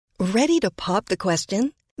Ready to pop the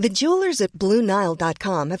question? The jewelers at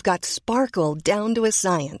BlueNile.com have got sparkle down to a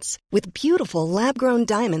science with beautiful lab-grown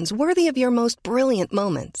diamonds worthy of your most brilliant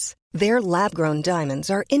moments. Their lab-grown diamonds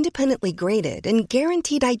are independently graded and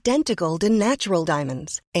guaranteed identical to natural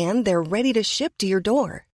diamonds, and they're ready to ship to your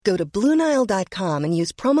door. Go to BlueNile.com and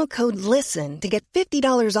use promo code LISTEN to get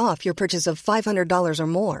 $50 off your purchase of $500 or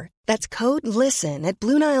more. That's code LISTEN at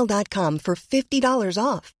BlueNile.com for $50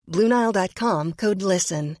 off. BlueNile.com, code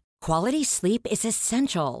LISTEN. Quality sleep is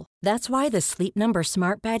essential. That's why the Sleep Number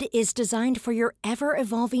Smart Bed is designed for your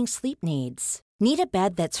ever-evolving sleep needs. Need a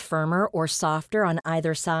bed that's firmer or softer on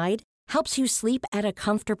either side? Helps you sleep at a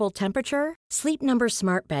comfortable temperature? Sleep Number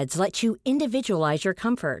Smart Beds let you individualize your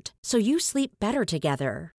comfort, so you sleep better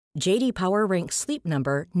together. J.D. Power ranks Sleep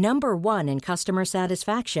Number number 1 in customer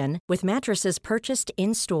satisfaction with mattresses purchased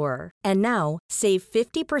in-store. And now, save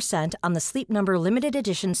 50% on the Sleep Number Limited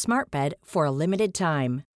Edition Smart Bed for a limited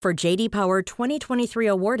time. For J.D. Power 2023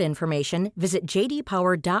 award information, visit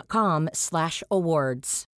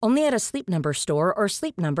jdpower.com/awards. Only at a Sleep Number store or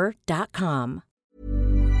sleepnumber.com.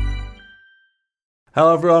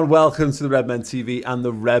 Hello everyone, welcome to the Redmen TV and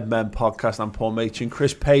the Redmen podcast. I'm Paul Machin.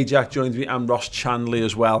 Chris Pajak joins me and Ross Chanley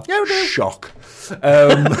as well. Yeah, we do. Shock.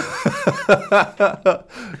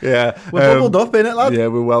 Yeah, we're bubbled up in it, lad. Yeah,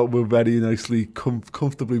 we're very nicely,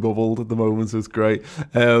 comfortably bubbled at the moment, so it's great.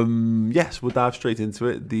 Yes, we'll dive straight into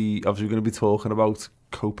it. Obviously, we're going to be talking about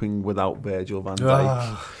coping without Virgil van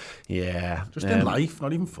Dijk. Yeah, just in life,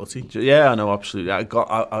 not even footy. Yeah, I know, absolutely. I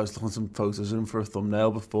was looking at some photos of him for a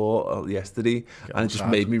thumbnail yesterday, and it just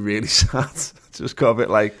made me really sad. Just got a bit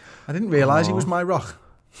like, I didn't realise he was my rock.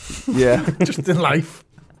 Yeah, just in life,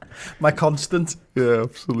 my constant. Yeah,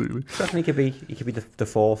 absolutely. I think he could be the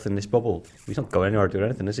fourth in this bubble. He's not going anywhere or doing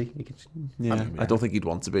anything, is he? I don't think he'd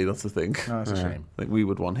want to be. That's the thing. No, that's a shame. I think we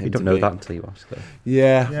would want him. You don't know that until you ask, though.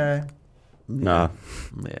 Yeah. No.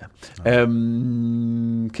 Yeah.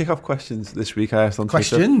 Kick-off questions this week. I asked on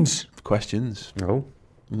Questions? Twitter. Questions. No.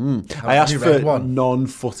 I asked for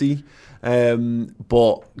non-footy,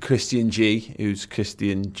 but Christian G, who's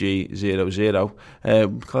Christian G00,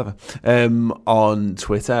 clever, on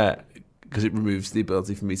Twitter, because it removes the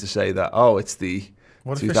ability for me to say that, it's the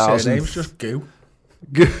What if his surname's just Goo?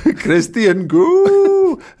 Christian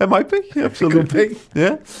Goo. It might be, absolutely.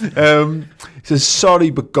 Yeah. He says, sorry,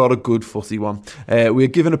 but got a good footy one. We were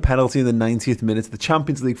given a penalty in the 90th minute of the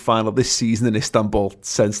Champions League final this season in Istanbul.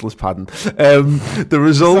 Senseless padding. The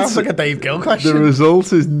result sounds like a Dave Gill question. The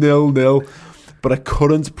result is 0-0, but a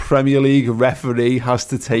current Premier League referee has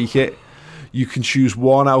to take it. You can choose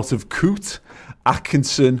one out of Coote,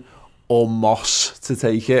 Atkinson, or Moss to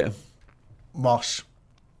take it. Moss.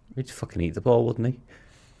 He'd fucking eat the ball, wouldn't he?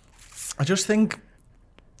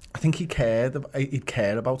 I think he cared. He'd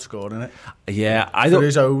care about scoring it. Yeah, for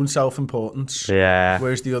his own self-importance. Yeah.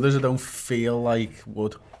 Whereas the others, I don't feel like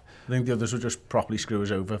would. I think the others would just properly screw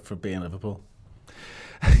us over for being Liverpool.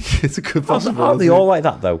 It's a good possibility. Are they all like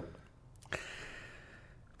that though?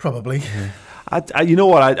 Probably. Yeah. You know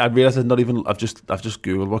what? I realised I've just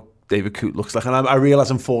googled what David Coote looks like, and I realise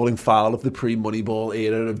I'm falling foul of the pre-Moneyball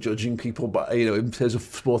era of judging people, but in terms of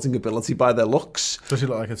sporting ability by their looks. Does he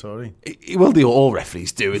look like a Tory? Well, all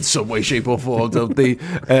referees do in some way, shape, or form, don't they?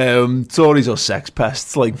 Tories are sex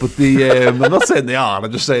pests, but I'm not saying they are. I'm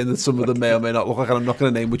just saying that some of them may or may not look like, and I'm not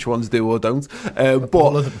going to name which ones do or don't. But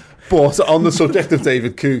on the subject of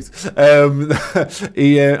David Coote,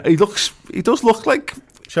 he does look like.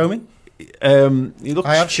 Show me. He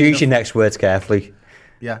looks. Choose your next words carefully.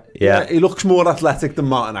 Yeah. He looks more athletic than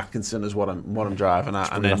Martin Atkinson, is what I'm driving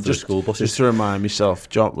at. And then just to remind myself,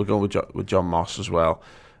 we're going with John Moss as well.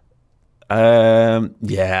 I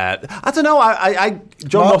don't know.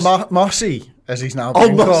 John Mossy, as he's now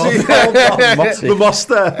being called. Mossy. The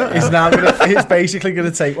Monster. He's basically going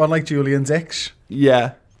to take one like Julian Dix.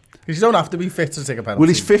 Yeah. Because you don't have to be fit to take a penalty. Well,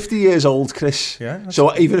 he's 50 years old, Chris. Yeah.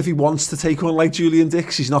 So even if he wants to take one like Julian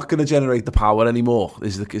Dix, he's not going to generate the power anymore,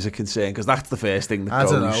 is a concern, because that's the first thing that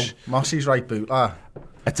goes. I don't know. Mossy's right boot. I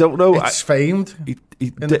don't know. It's famed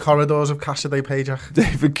in the corridors of Casa de Pajak.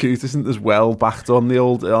 David Coote isn't as well backed on the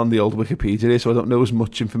old Wikipedia here, so I don't know as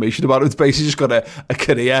much information about it. It's basically just got a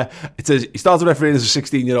career. It says he started refereeing as a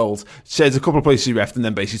 16-year-old. Says a couple of places he reffed, and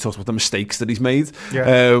then basically talks about the mistakes that he's made.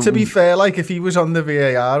 Yeah. To be fair, if he was on the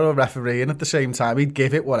VAR or refereeing at the same time, he'd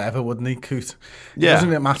give it whatever, wouldn't he, Coote? Yeah.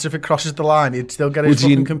 Doesn't it matter if it crosses the line? He'd still get his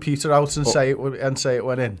fucking computer out and say it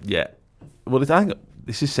went in. Yeah. Well,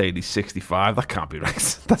 this is saying he's 65. That can't be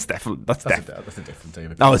right. That's a different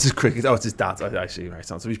David. Oh, it's his cricket. Oh, it's his dad. I see. Right.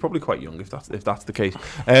 So he's probably quite young if that's the case.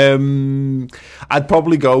 I'd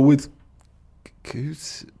probably go with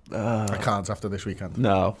Coot. I can't after this weekend.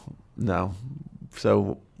 No.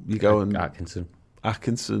 So you go and Atkinson,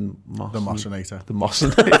 Moss. The Mossinator. The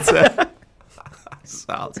Mossinator.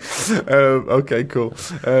 Okay, cool.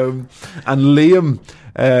 And Liam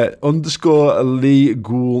 _ Lee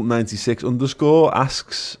Ghoul 96 _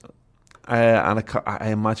 asks, and I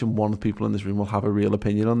imagine one of the people in this room will have a real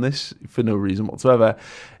opinion on this for no reason whatsoever.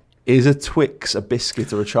 Is a Twix a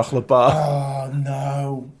biscuit or a chocolate bar? Oh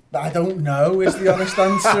no, I don't know is the honest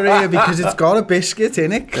answer here, because it's got a biscuit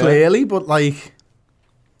in it clearly, but like,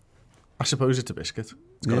 I suppose it's a biscuit.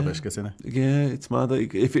 It's got a biscuit in it. Yeah, it's mad.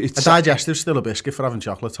 If it's a digestive's still a biscuit for having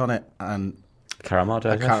chocolate on it, and caramel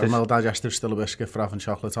digestive. A caramel digestive's still a biscuit for having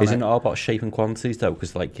chocolate on it. Isn't it all about shape and quantities though?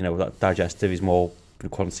 Because like, you know, that digestive is more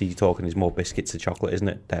quantity you're talking is more biscuits to chocolate, is't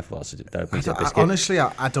it? Therefore, that's a biscuit. Honestly,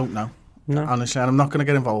 I don't know. No. Honestly, and I'm not going to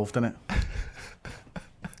get involved in it.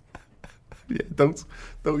 Don't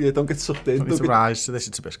get sucked in. Don't need to rise to this.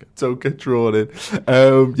 It's a biscuit. Don't get drawn in.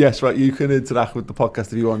 Yes, right. You can interact with the podcast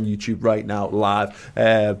if you're on YouTube right now, live,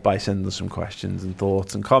 by sending us some questions and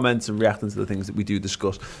thoughts and comments and reacting to the things that we do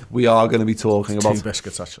discuss. We are going to be talking about 2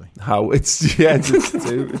 biscuits actually. How it's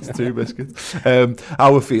two biscuits.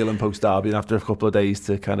 How we're feeling post derby, and after a couple of days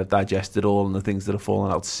to kind of digest it all and the things that have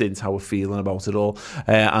fallen out since, how we're feeling about it all,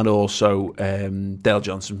 and also Dale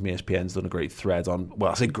Johnson from ESPN's done a great thread on.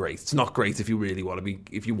 Well, I say great. It's not great if you really want to be.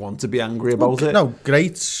 If you want to be angry about it. No,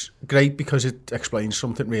 great because it explains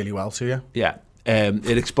something really well to you. Yeah.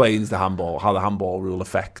 It explains how the handball rule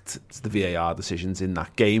affects the VAR decisions in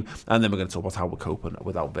that game, and then we're going to talk about how we're coping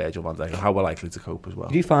without Virgil van Dijk and how we're likely to cope as well.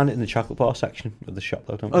 Do you find it in the chocolate bar section of the shop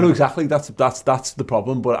though? No, exactly. That's the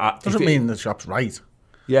problem. But doesn't mean the shop's right.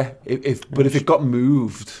 Yeah, if it got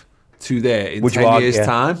moved to there in 10 years'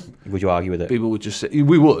 time, would you argue with it? People would just say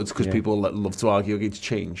we would, because people love to argue against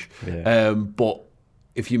change. Yeah. But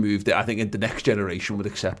if you moved it, I think the next generation would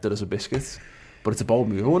accept it as a biscuit. But it's a bold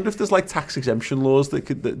move. I wonder if there's like tax exemption laws that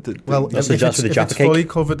could. If it's fully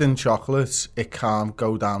covered in chocolate, it can't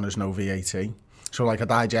go down as no VAT. So like a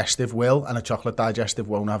digestive will, and a chocolate digestive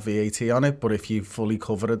won't have VAT on it. But if you fully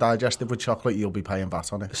cover a digestive with chocolate, you'll be paying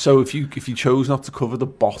VAT on it. So if you chose not to cover the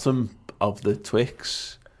bottom of the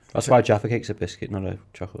Twix, that's why Jaffa Cake's a biscuit, not a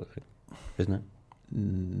chocolate cake, isn't it?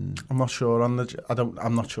 I'm not sure on the.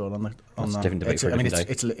 I'm not sure on the. That's a different debate for a different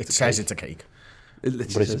day. It says it's a cake. But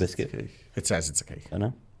it's a biscuit. It says it's a cake. I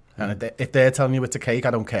know. And if they're telling you it's a cake,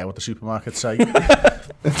 I don't care what the supermarkets say.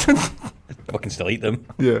 I can still eat them.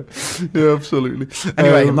 Yeah, absolutely.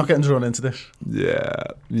 Anyway, I'm not getting drawn into this.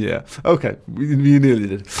 Yeah. Okay, we nearly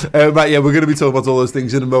did. Right, we're going to be talking about all those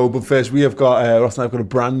things in a moment. But first, we have got Ross and I've got a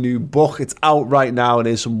brand new book. It's out right now, and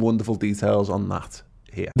here's some wonderful details on that.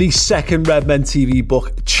 Here. The second Redmen TV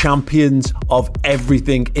book, Champions of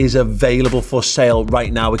Everything, is available for sale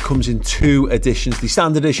right now. It comes in 2 editions, the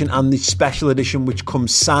standard edition and the special edition, which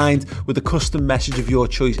comes signed with a custom message of your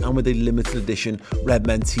choice and with a limited edition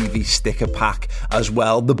Redmen TV sticker pack as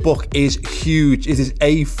well. The book is huge. It is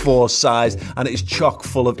A4 size and it is chock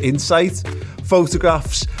full of insight,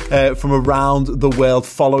 photographs from around the world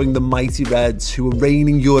following the mighty Reds, who were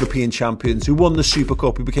reigning European champions, who won the Super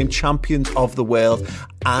Cup, who became champions of the world,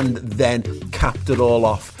 and then capped it all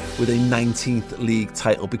off with a 19th league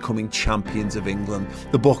title, becoming champions of England.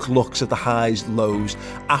 The book looks at the highs, lows,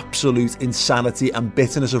 absolute insanity and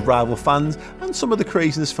bitterness of rival fans, and some of the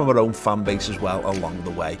craziness from our own fan base as well along the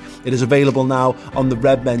way. It is available now on the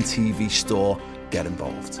Redmen TV store. Get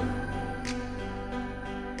involved.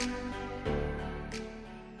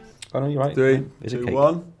 Oh no, you're right. 3, Is 2, it cake?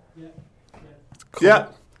 1. Yeah.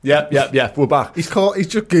 We're back. He's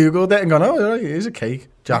just googled it and gone, oh, right, here's a cake.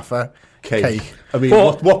 Jaffa cake. I mean,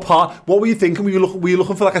 what part? What were you thinking? Were you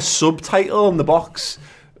looking for like a subtitle on the box?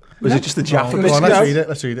 Was it just the Jaffa biscuit?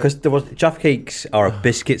 Let's read it. Because there was Jaffa cakes are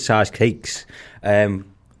biscuit-sized cakes.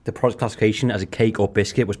 The product classification as a cake or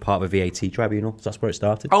biscuit was part of a VAT tribunal. So that's where it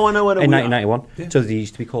started. Oh, I know. In 1991. Yeah. So they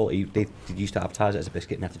used to be called. They used to advertise it as a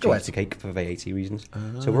biscuit and have to change it to cake for VAT reasons.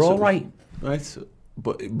 So we're all right. Right,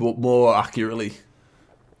 but more accurately,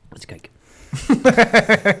 it's a cake.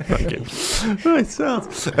 Thank you. Right,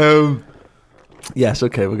 sounds. Yes,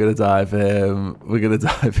 okay, we're gonna dive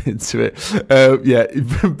into it.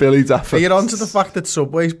 Billy Daffer. You're on to the fact that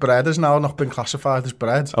Subway's bread has now not been classified as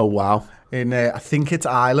bread. Oh wow! In I think it's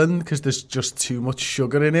Ireland, because there's just too much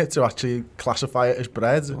sugar in it to actually classify it as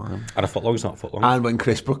bread. Wow. And a footlong's not footlong. And when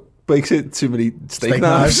Chris breaks it, too many steak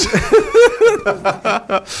knives.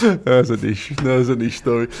 There's a niche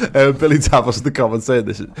story. Billy Tavos in the comments saying,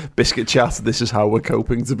 "This is biscuit chat. This is how we're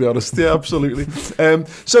coping." To be honest, yeah, absolutely.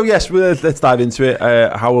 So yes, let's dive into it.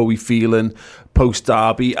 How are we feeling post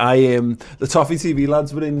derby? The Toffee TV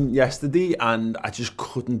lads were in yesterday, and I just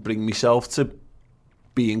couldn't bring myself to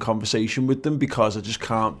be in conversation with them because I just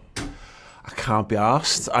can't. I can't be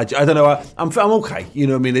arsed. I don't know. I'm okay. You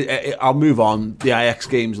know what I mean? I'll move on. The Ajax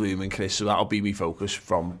game's looming, Chris, so that'll be my focus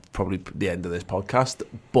from probably the end of this podcast.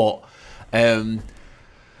 But,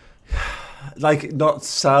 like, not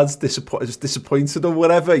sad, disappointed or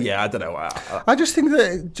whatever. Yeah, I don't know. I just think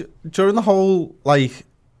that during the whole, like,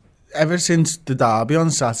 ever since the derby on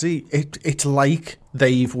Saturday, it's like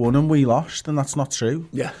they've won and we lost, and that's not true.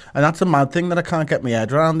 Yeah. And that's the mad thing that I can't get my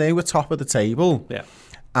head around. They were top of the table. Yeah.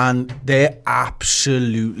 And they're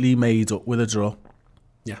absolutely made up with a draw.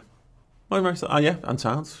 Yeah. Yeah, and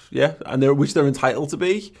sounds. Yeah, and which they're entitled to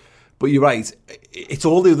be. But you're right. It's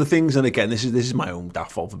all the other things, and again, this is my own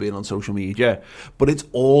daft fault for being on social media. But it's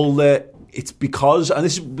all it's because, and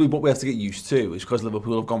this is what we have to get used to, is because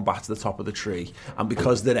Liverpool have gone back to the top of the tree, and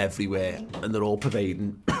because they're everywhere and they're all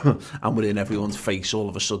pervading, and we're in everyone's face all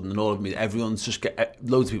of a sudden, and all of me, everyone's just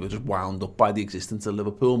loads of people are just wound up by the existence of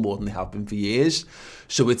Liverpool more than they have been for years.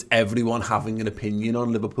 So it's everyone having an opinion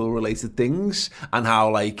on Liverpool-related things, and how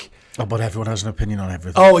like. Oh, but everyone has an opinion on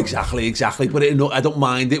everything. Oh, exactly. But I don't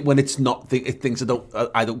mind it when it's not things I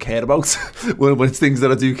don't care about. when it's things that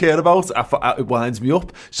I do care about, it winds me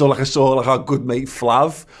up. So like I saw like our good mate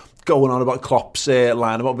Flav going on about Klopp's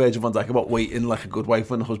line about Virgil van Dijk about waiting like a good wife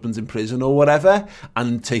when the husband's in prison or whatever,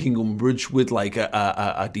 and taking umbrage with like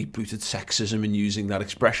a deep-rooted sexism and using that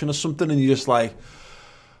expression or something, and you're just like.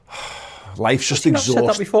 Life's just exhausting. Said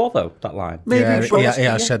that before, though, that line. Maybe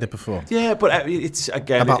I said it before. Yeah, but it's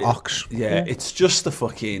again about Ox. Yeah, it's just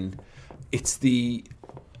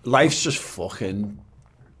life's just fucking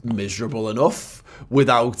miserable enough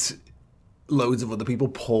without loads of other people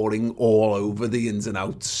pouring all over the ins and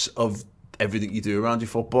outs of everything you do around your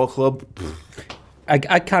football club.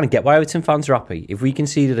 I kind of get why Everton fans are happy. If we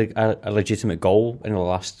conceded a legitimate goal in the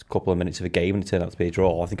last couple of minutes of a game and it turned out to be a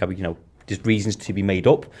draw, I think there's reasons to be made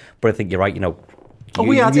up. But I think you're right,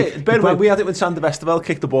 we had it when Sander Westerveld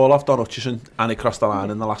kicked the ball off Don Hutchison and it crossed the line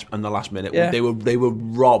in the last minute. Yeah. They were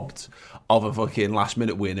robbed of a fucking last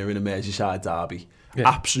minute winner in a Merseyside derby. Yeah.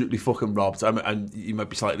 Absolutely fucking robbed. And you might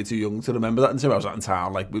be slightly too young to remember that until I was out in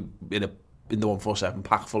town, like in the 147,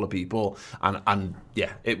 packed full of people, and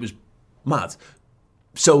yeah, it was mad.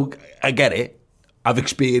 So I get it. I've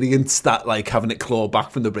experienced that, like having it clawed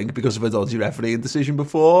back from the brink because of a dodgy refereeing decision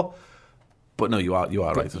before. But no, you are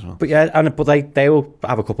right as well. But yeah, but they will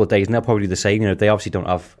have a couple of days, and they'll probably do the same. They obviously don't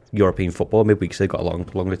have European football midweek, so they've got a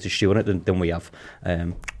longer to stew on it than we have.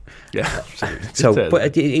 Yeah. So,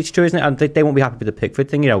 but it's true, isn't it? And they won't be happy with the Pickford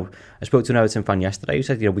thing. I spoke to an Everton fan yesterday who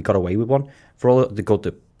said, we got away with one for all the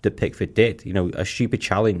good that Pickford did. A stupid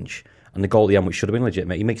challenge. And the goal at the end, which should have been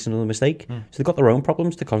legitimate, he makes another mistake. So they've got their own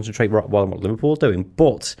problems to concentrate on what Liverpool's doing.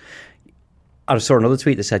 But I saw another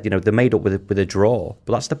tweet that said, they're made up with a draw,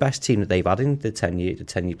 but that's the best team that they've had in the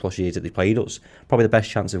 10 plus years that they played us. Probably the best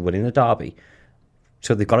chance of winning the derby.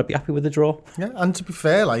 So they've got to be happy with the draw. Yeah, and to be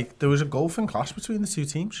fair, there was a golfing clash between the two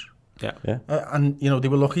teams. Yeah. And they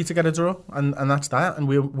were lucky to get a draw, and that's that. And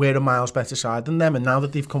we're a miles better side than them. And now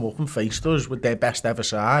that they've come up and faced us with their best ever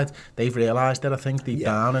side, they've realised it, I think, deep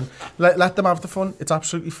down. And let them have the fun. It's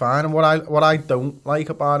absolutely fine. And what I don't like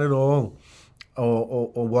about it all,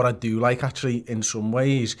 or what I do like actually in some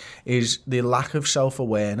ways, is the lack of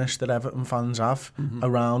self-awareness that Everton fans have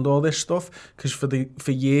around all this stuff. Because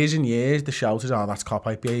for years and years, the shout is, that's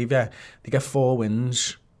cop-out behaviour. They get 4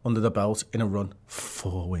 wins under the belt in a run.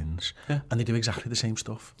 4 wins. Yeah. And they do exactly the same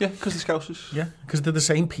stuff. Yeah, because they're Scousers. Yeah, because they're the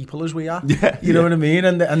same people as we are. Yeah, you know what I mean?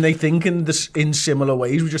 And they think in similar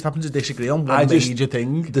ways. We just happen to distree on one major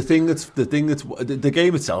thing. The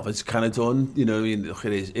game itself is kind of done. Look,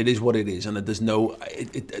 it is what it is, and there's no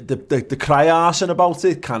the cry arsing about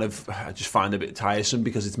it. Kind of, I just find a bit tiresome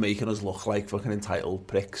because it's making us look like fucking entitled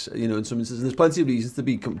pricks. In some instances, there's plenty of reasons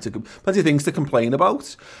plenty of things to complain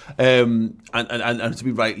about, and to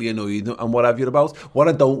be rightly annoyed and what have you about. What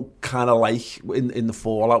I don't kind of like in the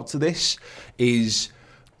fallout to this is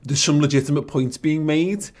there's some legitimate points being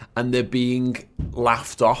made and they're being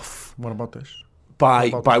laughed off. What about this? By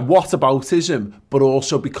whataboutism, but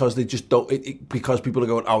also because they just don't. Because people are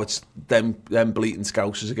going, it's them bleating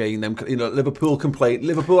Scousers again.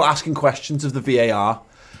 Liverpool asking questions of the VAR.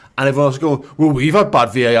 And everyone's going, well, we've had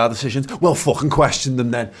bad VAR decisions. Well, fucking question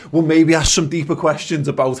them then. Well, maybe ask some deeper questions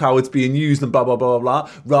about how it's being used and blah, blah, blah, blah,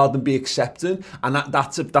 rather than be accepting. And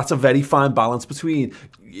that's a very fine balance between,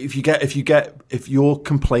 if your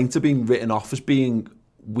complaints are being written off as being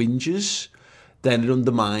whingers, then it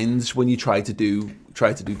undermines when you try to do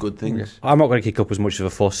good things. I'm not going to kick up as much of a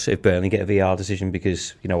fuss if Burnley get a VAR decision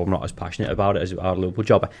because, you know, I'm not as passionate about it as our Liverpool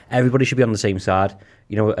job. Everybody should be on the same side,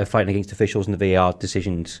 you know, fighting against officials and the VAR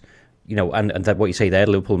decisions, you know, and that what you say there,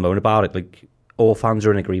 Liverpool moan about it, like all fans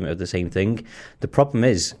are in agreement of the same thing. The problem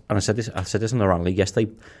is, and I said this on the Run League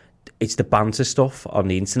yesterday, it's the banter stuff on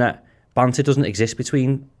the internet. Banter doesn't exist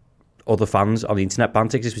between other fans on the internet.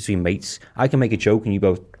 Banter exists between mates. I can make a joke and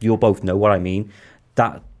you'll both know what I mean.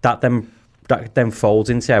 That then folds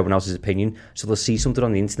into everyone else's opinion. So they'll see something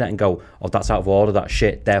on the internet and go, "Oh, that's out of order, that's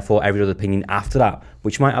shit." Therefore, every other opinion after that,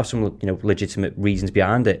 which might have some, you know, legitimate reasons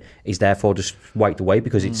behind it, is therefore just wiped away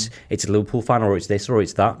because it's a Liverpool fan or it's this or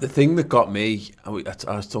it's that. The thing that got me, I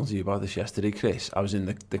was talking to you about this yesterday, Chris. I was in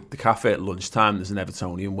the cafe at lunchtime. There's an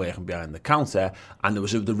Evertonian working behind the counter, and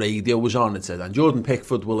the radio was on. It said, "And Jordan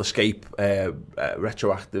Pickford will escape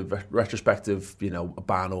retrospective, you know,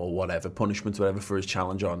 ban or whatever, punishment, whatever, for his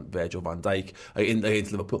challenge on Virgil van Dijk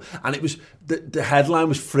against Liverpool." And it was the headline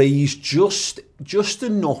was phrased just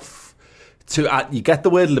enough to you get the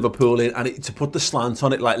word Liverpool in, and to put the slant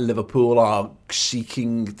on it like Liverpool are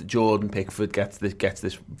seeking Jordan Pickford gets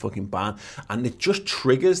this fucking ban, and it just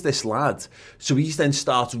triggers this lad. So he then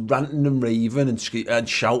starts ranting and raving and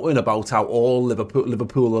shouting about how all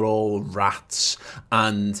Liverpool are all rats,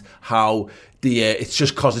 and how it's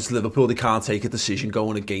just because it's Liverpool they can't take a decision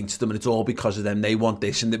going against them, and it's all because of them. They want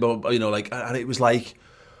this, and they, you know, like, and it was like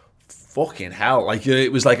fucking hell. Like, you know,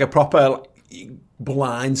 it was like a proper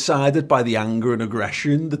blindsided by the anger and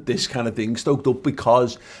aggression that this kind of thing stoked up,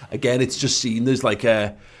 because again it's just seen as like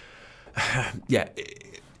I get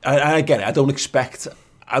it. I don't expect,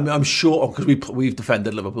 I'm sure, because we've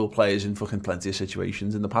defended Liverpool players in fucking plenty of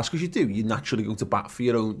situations in the past, because you naturally go to bat for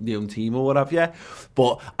your own team or whatever, yeah.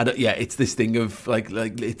 But it's this thing of like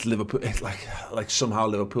it's Liverpool, it's like somehow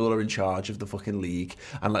Liverpool are in charge of the fucking league,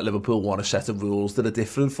 and like Liverpool want a set of rules that are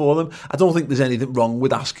different for them. I don't think there's anything wrong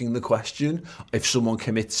with asking the question if someone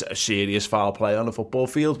commits a serious foul play on a football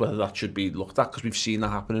field, whether that should be looked at, because we've seen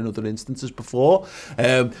that happen in other instances before.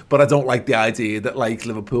 But I don't like the idea that like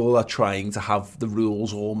Liverpool are trying to have the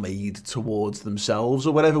rules all made towards themselves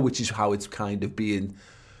or whatever, which is how it's kind of being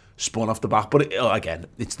spun off the back. But again,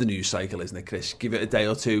 it's the news cycle, isn't it, Chris? Give it a day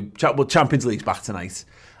or two. Well, Champions League's back tonight,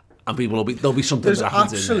 and there'll be something. There's that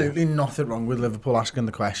happens absolutely nothing wrong with Liverpool asking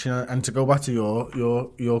the question. And to go back to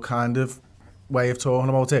your kind of way of talking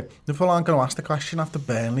about it, Liverpool aren't going to ask the question after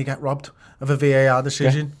Burnley get robbed of a VAR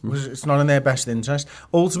decision. Yeah. It's not in their best interest.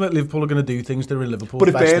 Ultimately, Liverpool are going to do things that are in Liverpool's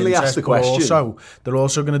best interest. But if Burnley ask the question, they're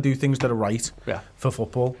also going to do things that are right for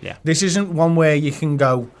football. Yeah. This isn't one where you can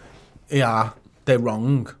go, yeah, they're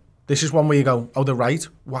wrong. This is one where you go, oh, they're right.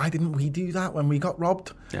 Why didn't we do that when we got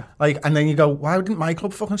robbed? Yeah. Like, and then you go, why didn't my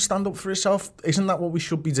club fucking stand up for itself? Isn't that what we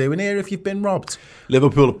should be doing here if you've been robbed?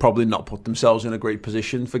 Liverpool have probably not put themselves in a great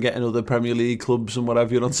position for getting other Premier League clubs and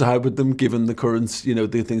whatever you're on side with them, given the current, you know,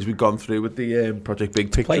 the things we've gone through with the Project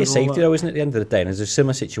Big Picture. Player safety, though, isn't it, at the end of the day? And there's a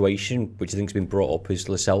similar situation, which I think has been brought up, is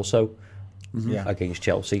Lo Celso against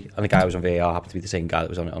Chelsea. And the guy who was on VAR happened to be the same guy that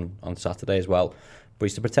was on it on Saturday as well. But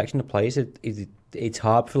it's the protection of players. It's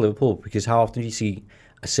hard for Liverpool, because how often do you see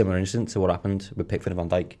a similar incident to what happened with Pickford and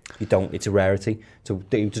Van Dijk? You don't. It's a rarity. So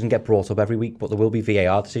it doesn't get brought up every week, but there will be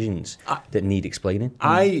VAR decisions that need explaining.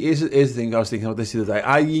 Here's the thing, I was thinking about this the other day.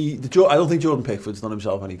 I don't think Jordan Pickford's done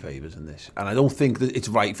himself any favours in this, and I don't think that it's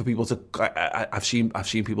right for people to. I've seen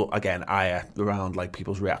people again. Around like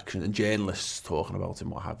people's reaction and journalists talking about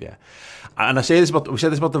him, what have you. And we said this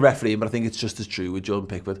about the referee, but I think it's just as true with Jordan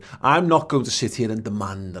Pickford. I'm not going to sit here and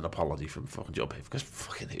demand an apology from fucking Jordan Pickford, because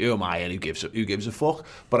fucking who am I and who gives a fuck?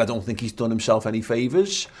 But I don't think he's done himself any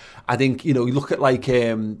favours. I think, you know, you look at like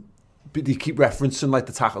they keep referencing like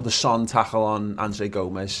the Son tackle on Andre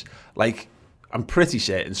Gomez. Like, I'm pretty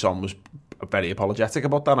certain Son was very apologetic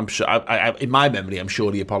about that. I'm sure, in my memory, I'm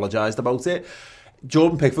sure he apologised about it.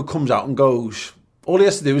 Jordan Pickford comes out and goes, all he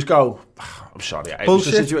has to do is go, I'm sorry.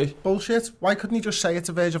 Bullshit. Why couldn't he just say it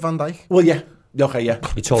to Virgil van Dijk? Well, yeah. Okay, yeah.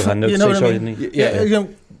 He told him to say sorry, didn't he? Yeah. You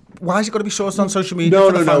know, why has it got to be sorted on social media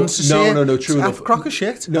for the fans to see it? No, true enough. It's a crock of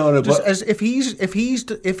shit. Just as if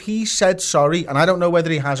he said sorry, and I don't know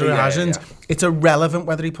whether he has or hasn't, it's irrelevant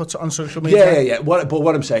whether he puts it on social media. Yeah. But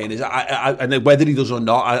what I'm saying is, and whether he does or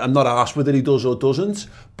not, I'm not asked whether he does or doesn't,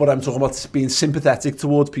 but I'm talking about being sympathetic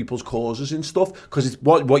towards people's causes and stuff, because it's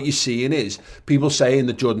what you're seeing is people saying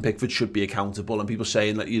that Jordan Pickford should be accountable, and people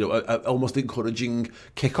saying that, you know, almost encouraging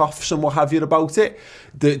kickoffs and what have you about it.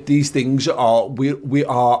 These things are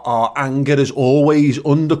our anger is always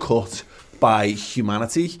undercut by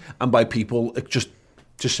humanity and by people just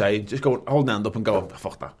just go hold hand up and go, I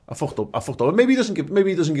fucked up. And maybe he doesn't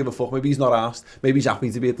give a fuck. Maybe he's not asked. Maybe he's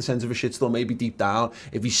happy to be at the centre of a shitstorm. Maybe deep down,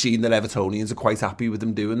 if he's seen that Evertonians are quite happy with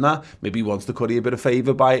him doing that, maybe he wants to Curry a bit of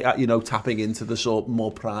favour by tapping into the sort of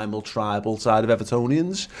more primal tribal side of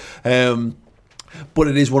Evertonians. But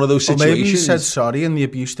it is one of those situations. Or maybe he said sorry, and the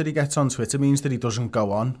abuse that he gets on Twitter means that he doesn't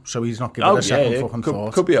go on, so he's not giving a second fucking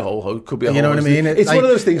thought. Could be a whole. You know what I mean? It's like, one of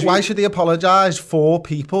those things. Why should he apologise for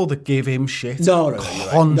people that give him shit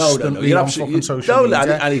constantly on fucking social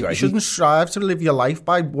media? You shouldn't strive to live your life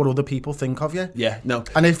by what other people think of you. Yeah, no.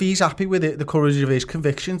 And if he's happy with it, the courage of his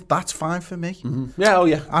convictions, that's fine for me. Mm-hmm.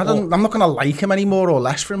 Yeah, I'm not going to like him any more or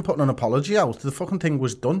less for him putting an apology out. The fucking thing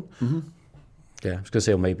was done. Mm-hmm. Yeah, I was going to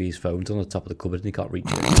say, maybe his phone's on the top of the cupboard and he can't reach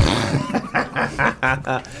it.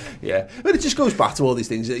 Yeah, but it just goes back to all these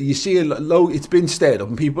things. You see, it's been stirred up,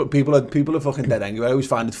 and people are fucking dead angry. I always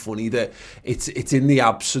find it funny that it's in the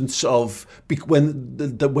absence of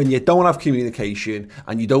when you don't have communication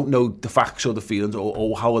and you don't know the facts or the feelings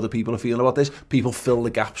or how other people are feeling about this. People fill the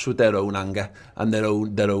gaps with their own anger and their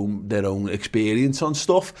own experience on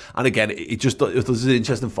stuff. And again, it does an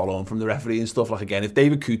interesting follow on from the referee and stuff. Like again, if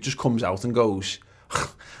David Coote just comes out and goes,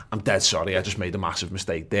 I'm dead sorry, I just made a massive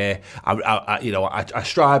mistake there. I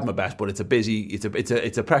strive my best, but it's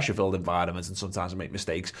a pressure-filled environment, and sometimes I make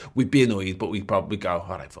mistakes. We'd be annoyed, but we'd probably go,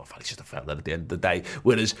 all right, well, he should have felt that at the end of the day.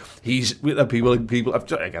 Whereas people,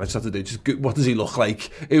 again, I just have to do, just what does he look like?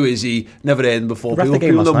 Who is he? Never heard him before.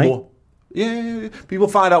 People know more. Yeah, people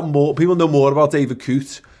find out more. People know more about David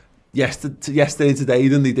Coote yesterday today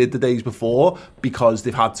than they did the days before, because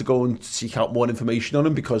they've had to go and seek out more information on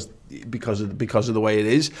him because of the way it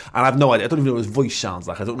is. And I've no idea. I don't even know what his voice sounds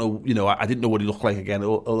like. I don't know. I didn't know what he looked like again.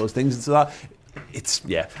 All those things. And so that it's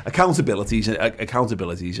accountability is an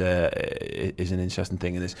interesting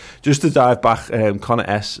thing in this. Just to dive back, Connor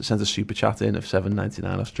S sent a super chat in of $7.99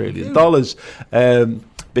 Australian dollars.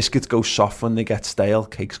 Biscuits go soft when they get stale.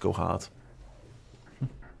 Cakes go hard.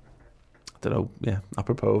 Don't know,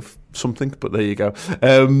 apropos of something, but there you go.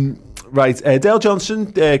 Right, Dale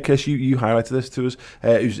Johnson, Chris, you highlighted this to us.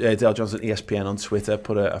 Who's Dale Johnson, ESPN on Twitter,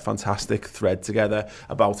 put a fantastic thread together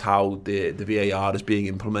about how the VAR is being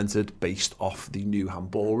implemented based off the new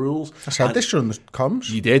handball rules. I said this during the comms.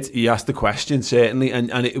 You did. He asked the question, certainly, and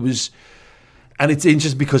it's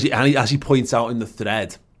interesting because as he points out in the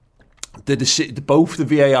thread, both the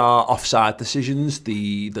VAR offside decisions,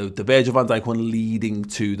 the Virgil van Dijk one leading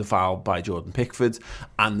to the foul by Jordan Pickford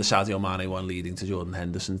and the Sadio Mane one leading to Jordan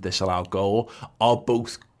Henderson's disallowed goal, are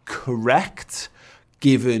both correct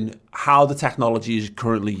given how the technology is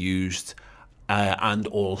currently used and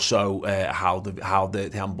also how the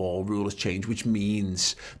handball rule has changed, which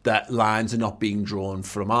means that lines are not being drawn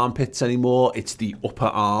from armpits anymore. It's the upper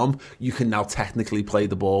arm. You can now technically play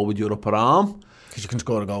the ball with your upper arm. Because you can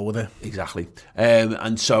score a goal with it. Exactly. And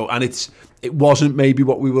it wasn't maybe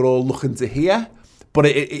what we were all looking to hear, but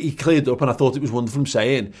it cleared up, and I thought it was wonderful from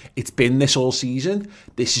saying, it's been this all season.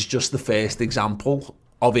 This is just the first example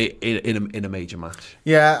of it in a major match.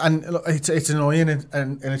 Yeah, and it's annoying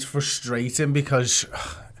and it's frustrating because...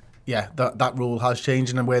 that rule has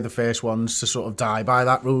changed, and we're the first ones to sort of die by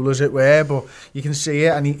that rule, as it were. But you can see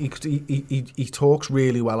it, and he talks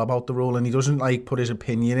really well about the rule, and he doesn't put his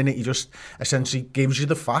opinion in it. He just essentially gives you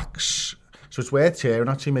the facts. So it's worth sharing.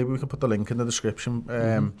 Actually, maybe we can put the link in the description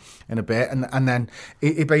in a bit, and then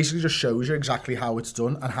it basically just shows you exactly how it's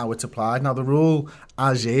done and how it's applied. Now the rule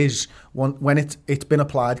as is, when it's been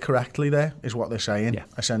applied correctly, there is what they're saying. Yeah.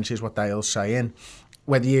 Essentially, is what Dale's saying.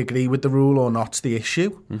 Whether you agree with the rule or not's the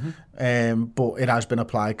issue, but it has been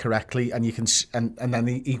applied correctly, and you can. And then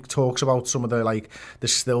he talks about some of the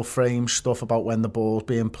still frame stuff about when the ball's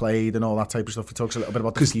being played and all that type of stuff. He talks a little bit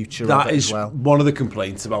about the future of it as well. One of the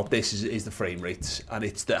complaints about this is the frame rate, and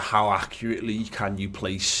it's that how accurately can you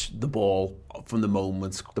place the ball from the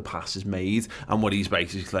moment the pass is made. And what he's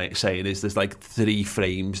basically saying is there's 3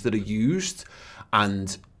 frames that are used,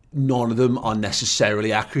 and none of them are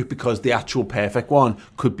necessarily accurate because the actual perfect one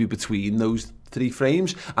could be between those 3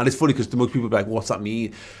 frames. And it's funny because the most people are like, what's that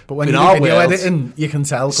mean? But when you're video editing, you can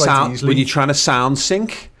tell quite easily. When you're trying to sound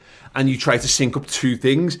sync and you try to sync up 2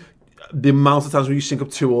 things, the amount of times when you sync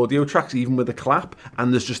up 2 audio tracks, even with a clap,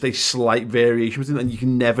 and there's just a slight variation between them, and you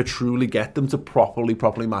can never truly get them to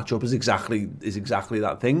properly match up is exactly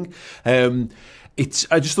that thing.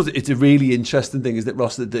 I just thought it's a really interesting thing is that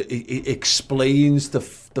Ross, that it explains the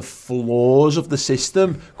flaws of the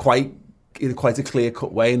system quite in quite a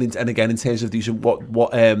clear-cut way, and again in terms of these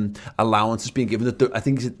what allowance is being given, I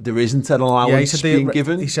think there isn't an allowance being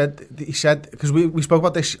given. He said because we spoke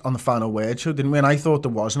about this on the Final Word show, didn't we? And I thought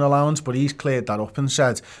there was an allowance, but he's cleared that up and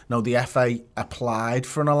said no, the FA applied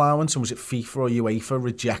for an allowance, and was it FIFA or UEFA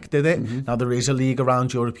rejected it. Now there is a league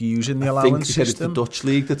around Europe using the allowance system. It's the Dutch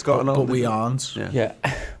league that's got an allowance, but we aren't. Yeah.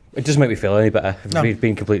 It doesn't make me feel any better,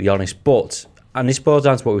 being completely honest, but. And this boils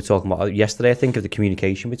down to what we were talking about yesterday, I think, of the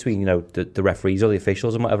communication between, the referees or the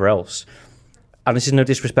officials and whatever else. And this is no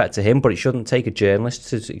disrespect to him, but it shouldn't take a journalist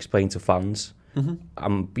to explain to fans, I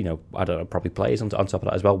don't know, probably players on top of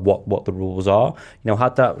that as well, what the rules are.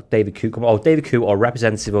 Had that David Coote or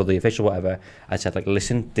representative or the official, whatever, I said,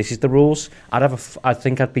 listen, this is the rules. I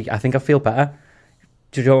think I'd feel better.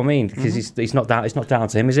 Do you know what I mean? Because it's not down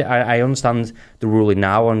to him, is it? I understand the ruling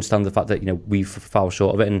now. I understand the fact that we've fallen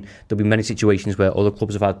short of it, and there'll be many situations where other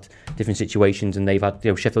clubs have had different situations, and they've had.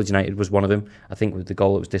 Sheffield United was one of them. I think with the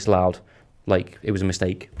goal that was disallowed, it was a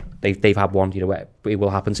mistake. They've had one. Where it will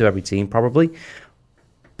happen to every team probably.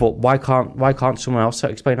 But why can't someone else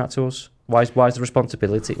explain that to us? Why is the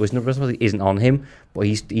responsibility? The responsibility isn't on him, but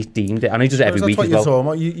he's deemed it, and he does it every week as well. That's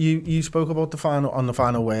what you're talking about. You spoke about the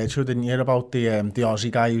Final Word show, didn't you? About the Aussie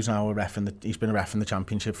guy who's now he's been a ref in the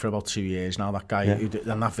Championship for about 2 years now. That guy,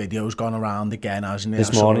 and that video's gone around again, hasn't it?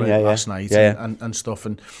 This morning, last night, and stuff.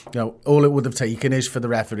 And all it would have taken is for the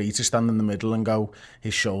referee to stand in the middle and go,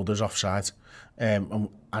 his shoulder's offside, and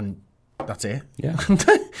that's it. Yeah,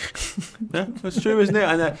 yeah, that's true, isn't it?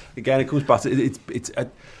 And again, it comes back to it's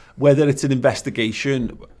whether it's an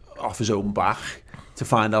investigation off his own back to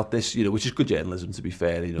find out this, which is good journalism, to be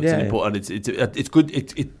fair. And it's good.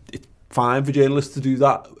 It's fine for journalists to do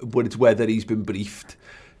that, but it's whether he's been briefed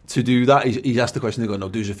to do that. He's asked the question, they go, no,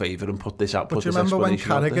 do us a favour and put this out. But you remember when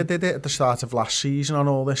Carragher did it at the start of last season on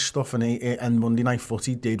all this stuff, and Monday Night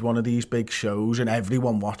Footy did one of these big shows, and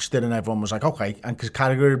everyone watched it, and everyone was like, okay, and because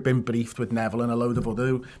Carragher had been briefed with Neville and a load of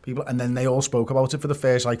other people, and then they all spoke about it for the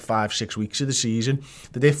first 5-6 weeks of the season.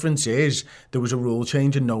 The difference is there was a rule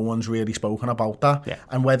change and no one's really spoken about that,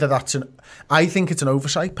 and whether that's I think it's an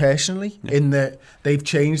oversight personally, in that they've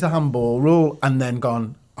changed the handball rule and then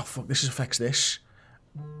gone, oh fuck, this affects this.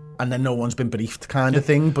 And then no one's been briefed kind of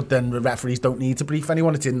thing, but then the referees don't need to brief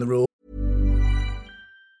anyone, it's in the rule.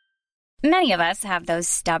 Many of us have those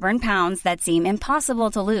stubborn pounds that seem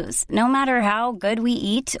impossible to lose, no matter how good we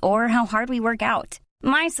eat or how hard we work out.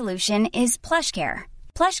 My solution is PlushCare.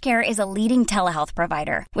 PlushCare is a leading telehealth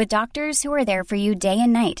provider with doctors who are there for you day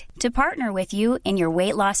and night to partner with you in your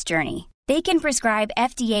weight loss journey. They can prescribe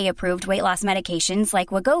FDA-approved weight loss medications like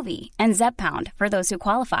Wegovy and Zepbound for those who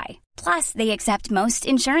qualify. Plus, they accept most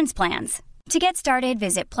insurance plans. To get started,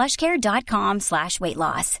 visit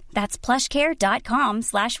plushcare.com/weightloss. That's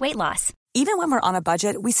plushcare.com/weightloss. Even when we're on a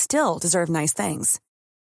budget, we still deserve nice things.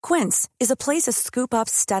 Quince is a place to scoop up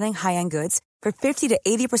stunning high-end goods for 50 to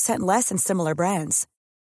 80% less than similar brands.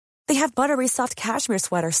 They have buttery soft cashmere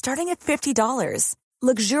sweaters starting at $50,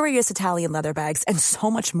 luxurious Italian leather bags, and so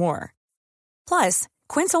much more. Plus,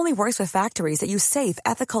 Quince only works with factories that use safe,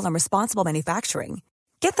 ethical, and responsible manufacturing.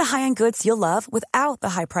 Get the high-end goods you'll love without the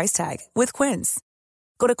high price tag with Quince.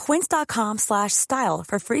 Go to quince.com/style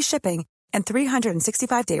for free shipping and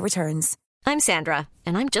 365-day returns. I'm Sandra,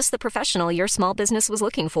 and I'm just the professional your small business was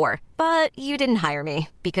looking for. But you didn't hire me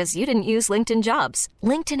because you didn't use LinkedIn Jobs.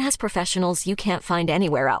 LinkedIn has professionals you can't find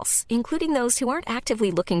anywhere else, including those who aren't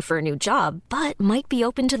actively looking for a new job, but might be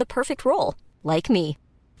open to the perfect role, like me.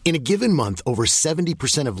 In a given month, over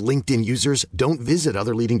 70% of LinkedIn users don't visit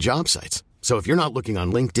other leading job sites. So if you're not looking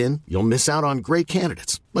on LinkedIn, you'll miss out on great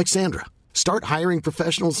candidates like Sandra. Start hiring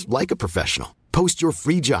professionals like a professional. Post your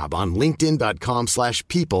free job on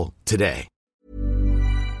linkedin.com/people today.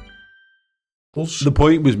 The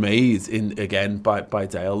point was made by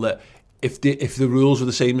Dale that if the rules were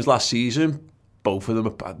the same as last season, both of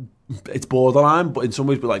them it's borderline, but in some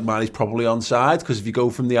ways, man, he's probably onside, because if you go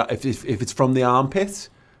from if it's from the armpit,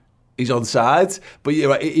 he's onside. But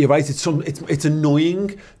you're right. It's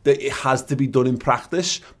annoying that it has to be done in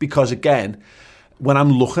practice, because again, when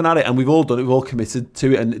I'm looking at it, and we've all done it, we've all committed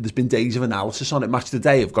to it, and there's been days of analysis on it. Match of the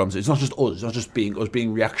day have gone. It's not just us. It's not just us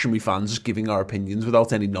being reactionary fans, just giving our opinions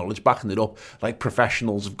without any knowledge backing it up.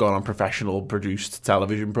 Professionals have gone on professional produced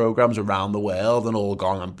television programs around the world and all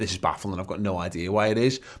gone, this is baffling, I've got no idea why it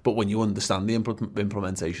is. But when you understand the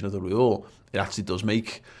implementation of the rule, it actually does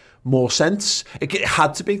make more sense. It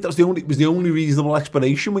had to be. That was the only reasonable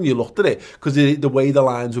explanation when you looked at it, because the way the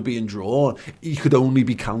lines were being drawn, you could only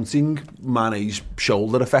be counting Mane's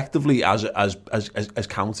shoulder effectively as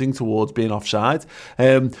counting towards being offside.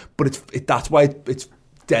 But that's why it's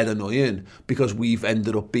dead annoying because we've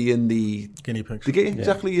ended up being the guinea pigs.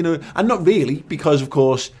 Exactly, you know, and not really, because of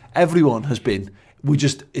course everyone has been.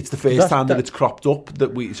 It's the first time that it's cropped up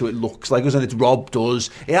so it looks like us, and it's robbed us.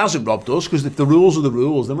 It hasn't robbed us, because if the rules are the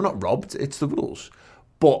rules, then we're not robbed. It's the rules.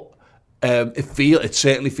 But it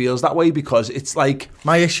certainly feels that way, because it's like,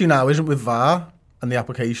 my issue now isn't with VAR and the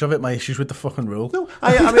application of it. My issue's with the fucking rule. No,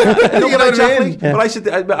 I mean, exactly. But I said,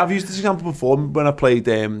 I've used this example before when I played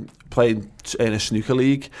in a snooker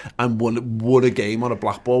league and won a game on a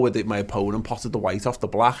black ball where my opponent potted the white off the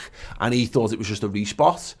black, and he thought it was just a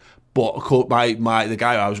respot. But the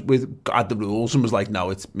guy I was with had the rules and was like, no,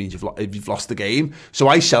 it means you've lost the game. So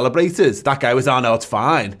I celebrated. That guy was, no, it's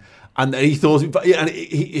fine. And he thought, and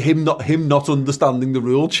him not understanding the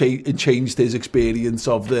rule changed his experience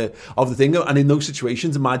of the thing. And in those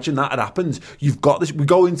situations, imagine that it happens. You've got this. We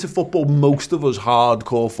go into football. Most of us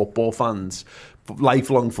hardcore football fans,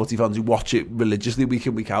 lifelong footy fans who watch it religiously week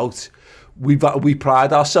in, week out. We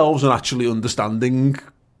pride ourselves on actually understanding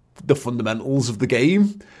the fundamentals of the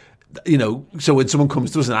game. You know, so when someone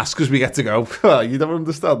comes to us and asks us, we get to go, you don't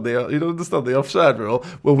understand the offside rule.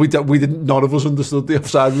 Well, we didn't. None of us understood the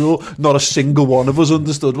offside rule. Not a single one of us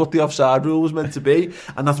understood what the offside rule was meant to be,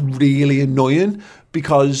 and that's really annoying,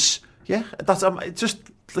 because that's just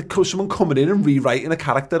like someone coming in and rewriting a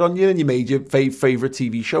character on you, and you made your favourite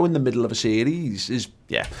TV show in the middle of a series is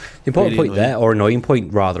The important point there, or annoying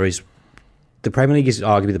point rather, is the Premier League is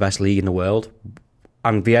arguably the best league in the world.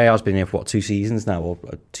 And VAR's been here for 2 seasons now, or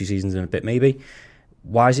 2 seasons and a bit maybe.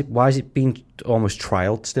 Why is it being almost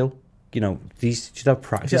trialled still? You know, these should have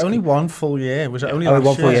practice. Is it only 1 full year? Was it only last year?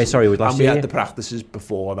 1 full year, sorry, with last year. And we had the practices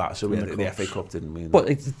before that, so we had the FA Cup, didn't we? But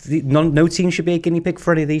no team should be a guinea pig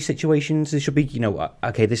for any of these situations. There should be, you know,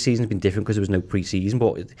 okay, this season's been different because there was no pre-season,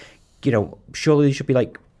 but, you know, surely there should be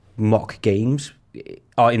like mock games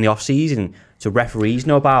in the off-season, so referees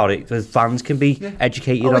know about it, so fans can be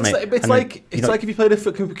educated on it. It's like if you played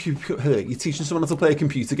you're teaching someone how to play a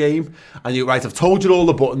computer game, and you I've told you all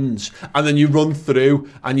the buttons, and then you run through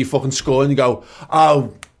and you fucking score, and you go,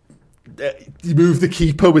 oh, you move the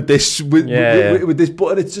keeper with this with this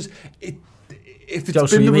button. It's just if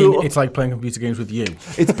it's been the rule, it's like playing computer games with you.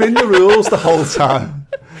 It's been the rules the whole time.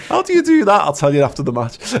 How do you do that? I'll tell you after the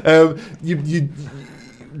match.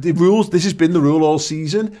 The rules, this has been the rule all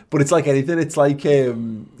season, but it's like anything. It's like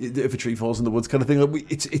if a tree falls in the woods kind of thing.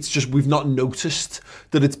 It's just we've not noticed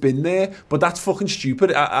that it's been there, but that's fucking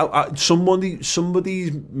stupid.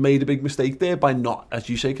 Somebody's made a big mistake there by not, as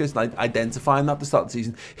you say, Chris, like identifying that at the start of the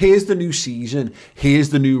season. Here's the new season. Here's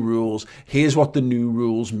the new rules. Here's what the new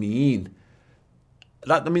rules mean.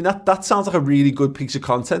 That sounds like a really good piece of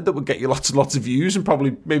content that would get you lots and lots of views and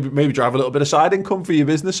probably maybe drive a little bit of side income for your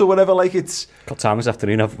business or whatever. Like, it's got time this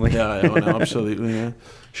afternoon, haven't we? Yeah, no, absolutely. Yeah.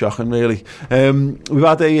 Shocking, really. We've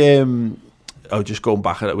had just going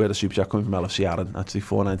back, we had a super chat coming from LFC Aaron, actually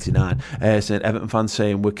 $4.99, saying Everton fans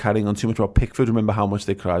saying we're carrying on too much about Pickford. Remember how much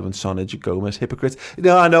they cried when Son edged Gomez? Hypocrites.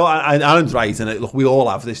 No, I know, Aaron's right, and look, we all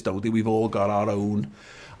have this, don't we? We've all got our own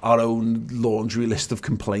laundry list of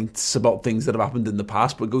complaints about things that have happened in the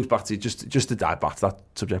past, but it goes back to just to dive back to that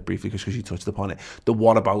subject briefly because you touched upon it. The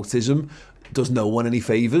whataboutism does no one any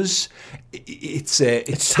favours. It's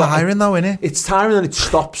tiring though, isn't it? It's tiring, and it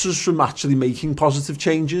stops us from actually making positive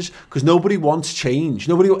changes because nobody wants change.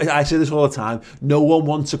 I say this all the time. No one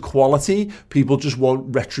wants equality. People just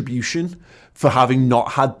want retribution for having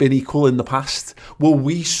not been equal in the past. Well,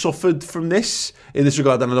 we suffered from this in this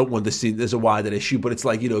regard, and I don't want to see there's a wider issue, but it's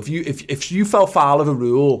like, you know, if you fell foul of a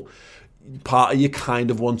rule, part of you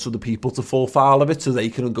kind of wants other people to fall foul of it so they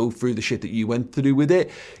can go through the shit that you went through with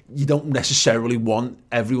it. You don't necessarily want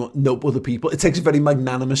other people. It takes a very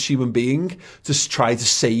magnanimous human being to try to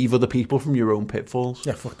save other people from your own pitfalls.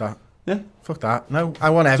 Yeah, fuck that. Yeah, fuck that. No, I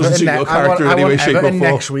want Everton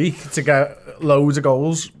next week to get loads of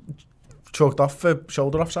goals chalked off for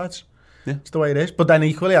shoulder offsides. Yeah. It's the way it is. But then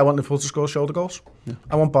equally, I want Liverpool to score shoulder goals. Yeah.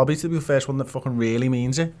 I want Bobby to be the first one that fucking really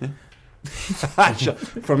means it. Yeah.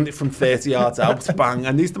 from 30 yards out, bang,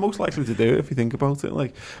 and he's the most likely to do it if you think about it.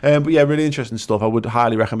 Like, but yeah, really interesting stuff. I would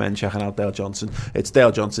highly recommend checking out Dale Johnson. It's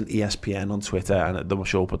Dale Johnson ESPN on Twitter, and I'm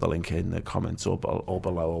sure I'll put the link in the comments or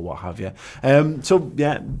below or what have you. So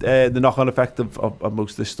yeah, the knock-on effect of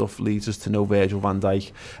most of this stuff leads us to no Virgil van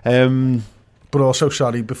Dijk. But also,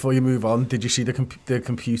 sorry, before you move on, did you see the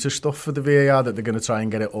computer stuff for the VAR that they're going to try and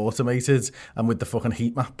get it automated and with the fucking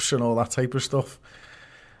heat maps and all that type of stuff?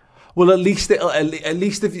 Well, at least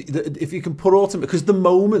if you can put automate, because the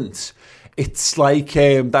moment It's like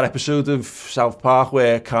that episode of South Park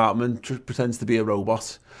where Cartman pretends to be a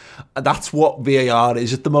robot. And that's what VAR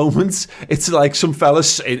is at the moment. It's like some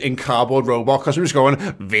fellas in cardboard robot costumes going,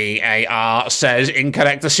 VAR says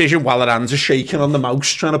incorrect decision, while their hands are shaking on the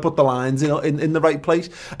mouse trying to put the lines in the right place.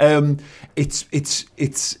 It's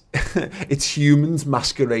humans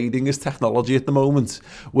masquerading as technology at the moment.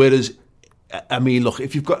 Whereas, I mean, look,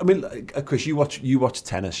 if you've got, I mean, Chris, you watch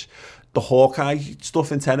tennis. The Hawkeye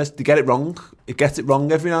stuff in tennis, they get it wrong. It gets it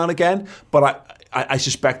wrong every now and again. But I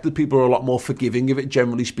suspect that people are a lot more forgiving of it,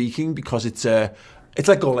 generally speaking, because it's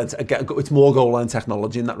like goal line. It's more goal line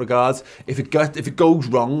technology in that regard. If it goes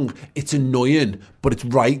wrong, it's annoying, but it's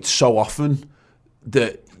right so often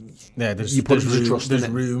that there's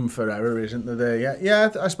room for error, isn't there? Yeah.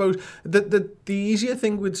 I suppose the easier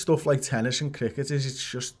thing with stuff like tennis and cricket is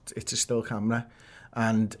it's a still camera.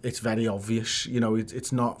 And it's very obvious, you know,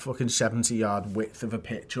 it's not fucking 70-yard width of a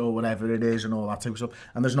pitch or whatever it is and all that type of stuff.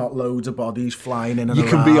 And there's not loads of bodies flying in and around. You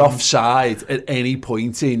can be offside at any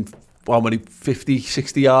point in, how many, 50,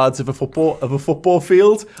 60 yards of a football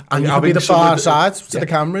field. And you can be the far side to the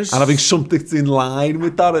cameras. And having something in line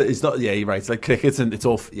with that, it's not, yeah, you're right, it's like cricket and it's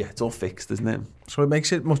all fixed, isn't it? So it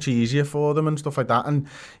makes it much easier for them and stuff like that. And,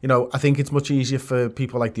 you know, I think it's much easier for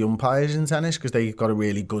people like the umpires in tennis because they've got a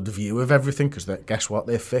really good view of everything because guess what?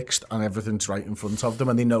 They're fixed and everything's right in front of them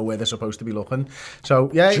and they know where they're supposed to be looking.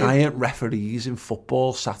 So, yeah. Giant referees in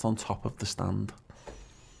football sat on top of the stand.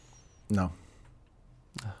 No.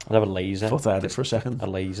 I'd have a laser. Thought I had it for a second. A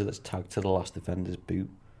laser that's tagged to the last defender's boot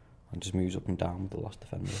and just moves up and down with the last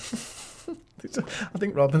defender. I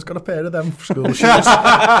think Rodman's got a pair of them for school shoes.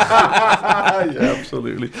 Yeah,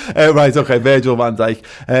 absolutely. Right, okay, Virgil van Dijk.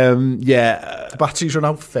 The batteries run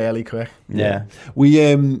out fairly quick. Yeah. We,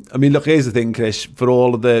 I mean, look, here's the thing, Chris. For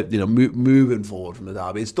all of the, you know, moving forward from the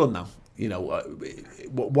derby, it's done now. You know,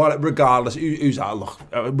 regardless, who's out, look,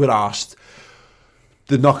 we're asked.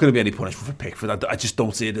 There's not going to be any punishment for Pickford. I just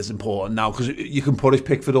don't see it as important now because you can punish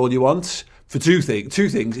Pickford all you want for two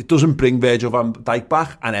things. It doesn't bring Virgil van Dijk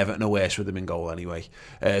back, and Everton are worse with him in goal anyway.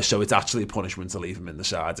 So it's actually a punishment to leave him in the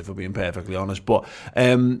side, if we're being perfectly honest. But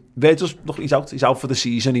Virgil's, look, he's out for the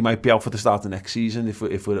season. He might be out for the start of next season if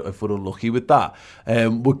we're unlucky with that.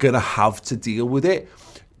 We're going to have to deal with it.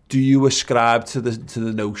 Do you ascribe to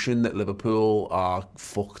the notion that Liverpool are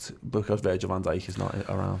fucked because Virgil van Dijk is not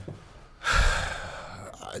around?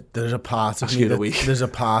 There's a part of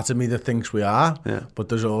me that thinks we are, yeah. But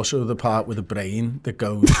there's also the part with the brain that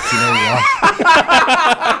goes, do you know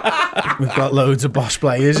what? We've got loads of boss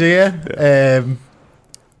players here. Yeah.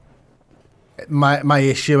 My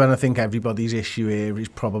issue, and I think everybody's issue here, is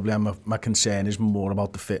probably my concern is more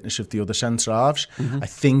about the fitness of the other centre-halves. Mm-hmm. I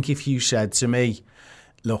think if you said to me,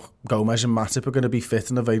 look, Gomez and Matip are going to be fit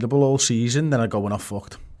and available all season, then I'd go, we're not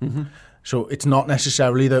fucked. Mm-hmm. So it's not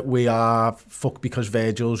necessarily that we are fucked because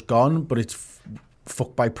Virgil's gone, but it's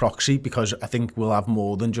fucked by proxy because I think we'll have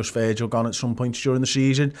more than just Virgil gone at some points during the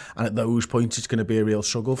season, and at those points it's going to be a real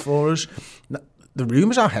struggle for us. The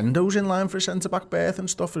rumours are Hendo's in line for a centre-back berth and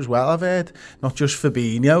stuff as well, I've heard. Not just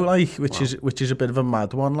Fabinho, like, which is a bit of a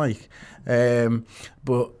mad one, like.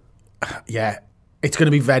 But, yeah, it's going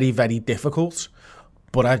to be very, very difficult.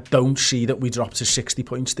 But I don't see that we dropped to 60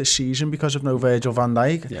 points this season because of no Virgil van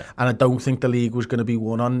Dijk. Yeah. And I don't think the league was going to be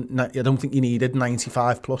won on... I don't think you needed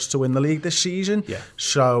 95 plus to win the league this season. Yeah.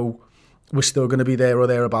 So we're still going to be there or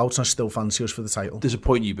thereabouts, and I still fancy us for the title. There's a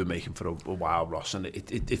point you've been making for a while, Ross, and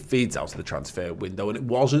it feeds out of the transfer window. And it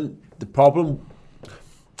wasn't... The problem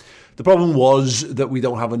was that we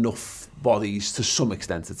don't have enough bodies to some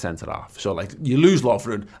extent at centre-half. So, like, you lose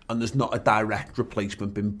Lovren and there's not a direct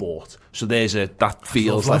replacement been bought. So that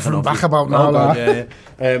feels like an obvious... back about now,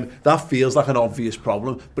 that feels like an obvious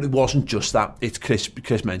problem, but it wasn't just that. It's Chris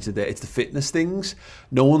mentioned it. It's the fitness things.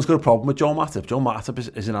 No one's got a problem with Joe Matip. Joe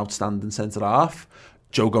Matip is an outstanding centre-half.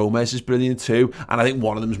 Joe Gomez is brilliant too, and I think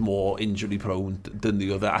one of them is more injury prone than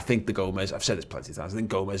the other. I think the Gomez, I've said this plenty of times, I think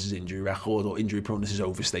Gomez's injury record or injury proneness is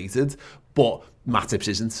overstated, but Matip's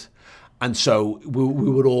isn't. And so we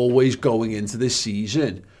were always going into this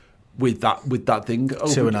season with that thing.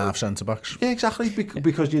 2.5 centre-backs. Yeah, exactly,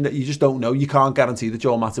 because you just don't know. You can't guarantee that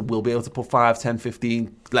Joel Matip will be able to put 5, 10,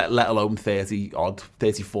 15, let alone 30-odd,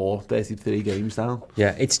 34, 33 games down.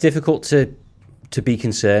 Yeah, it's difficult to be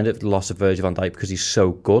concerned at the loss of Virgil van Dijk because he's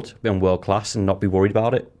so good and world class and not be worried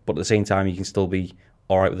about it. But at the same time, you can still be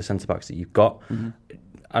all right with the centre-backs that you've got. Mm-hmm.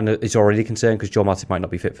 And it's already a concern because Joe Matip might not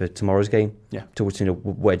be fit for tomorrow's game. Yeah. To which,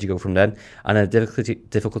 where do you go from then? And a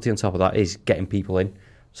difficulty on top of that is getting people in.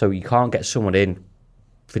 So you can't get someone in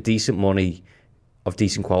for decent money of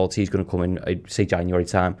decent quality. He's going to come in, say January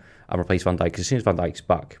time, and replace Van Dijk. Because as soon as Van Dijk's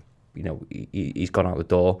back, he's gone out the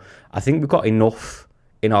door. I think we've got enough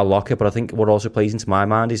in our locker, but I think what also plays into my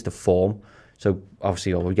mind is the form. So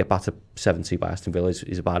obviously, we get back to 7-2 by Aston Villa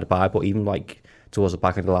is a bad buy, but even like towards the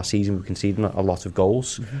back end of the last season, we conceded a lot of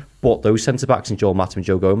goals. Mm-hmm. But those centre-backs in Joel Matip and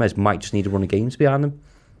Joe Gomez might just need to run of games behind them.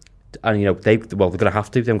 And, they're going to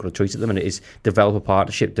have to. They haven't got a choice at the minute. Is develop a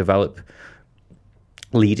partnership, develop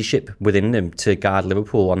leadership within them to guard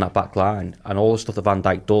Liverpool on that back line. And all the stuff that Van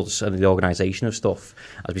Dijk does and the organisation of stuff,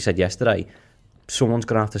 as we said yesterday, someone's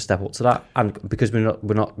going to have to step up to that. And because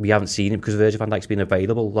we haven't seen it, because Virgil van Dijk's been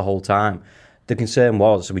available the whole time, the concern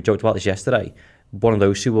was, and we joked about this yesterday, one of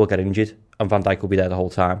those two will get injured and Van Dijk will be there the whole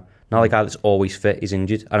time. Now the guy that's always fit is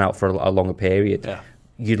injured and out for a longer period. Yeah.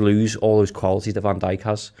 You'd lose all those qualities that Van Dijk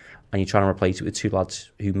has, and you're trying to replace it with two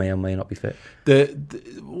lads who may or may not be fit. The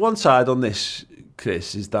one side on this,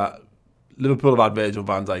 Chris, is that Liverpool have had Virgil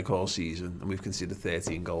van Dijk all season and we've conceded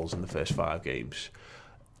 13 goals in the first 5 games.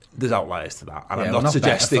 There's outliers to that, and I'm not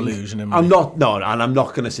suggesting. I'm not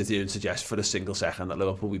going to sit here and suggest for a single second that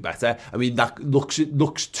Liverpool will be better. I mean, that looks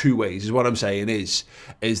two ways. Is what I'm saying is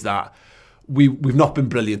that we've not been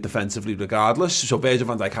brilliant defensively, regardless. So Virgil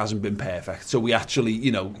van Dijk hasn't been perfect. So we actually,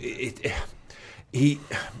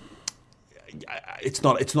 it's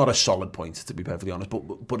not a solid point, to be perfectly honest,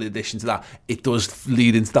 but in addition to that, it does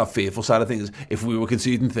lead into that fearful side of things. If we were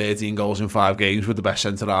conceding 13 goals in 5 games with the best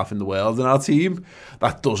centre-half in the world in our team,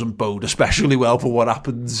 that doesn't bode especially well for what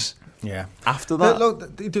happens after that.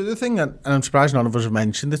 Look, the thing, and I'm surprised none of us have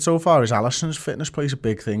mentioned it so far, is Alisson's fitness plays a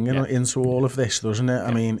big thing into all of this, doesn't it?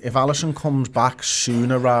 I mean, if Alisson comes back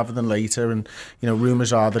sooner rather than later, and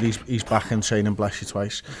rumours are that he's back in training, bless you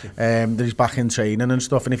twice, that he's back in training and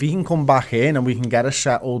stuff, and if he can come back in and we can get a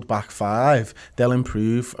settled back 5, they'll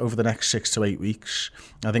improve over the next 6 to 8 weeks.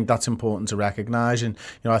 I think that's important to recognise, and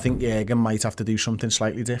I think Jürgen might have to do something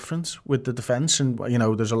slightly different with the defence, and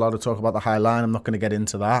there's a lot of talk about the high line. I'm not going to get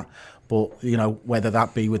into that, but whether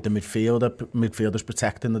that be with the midfielders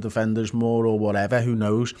protecting the defenders more or whatever, who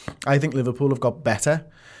knows? I think Liverpool have got better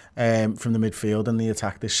from the midfield and the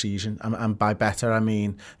attack this season, and by better I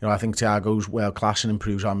mean I think Thiago's world class and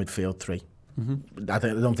improves our midfield 3. Mm-hmm. I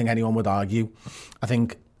don't think anyone would argue. I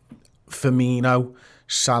think Firmino,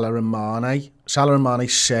 Salah and Mane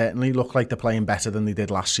certainly look like they're playing better than they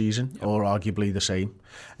did last season, or arguably the same.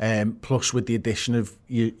 Plus, with the addition of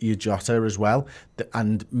Jota as well,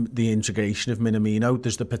 and the integration of Minamino,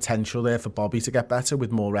 there's the potential there for Bobby to get better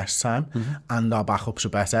with more rest time, and our backups are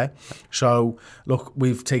better. So, look,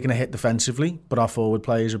 we've taken a hit defensively, but our forward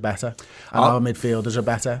players are better, and our midfielders are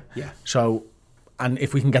better. Yeah. So, and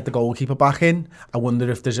if we can get the goalkeeper back in, I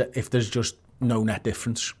wonder if there's just no net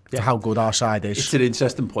difference to how good our side is. It's an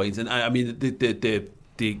interesting point, and I mean the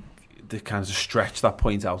kind of stretch that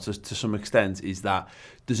point out to some extent is that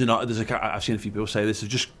I've seen a few people say this,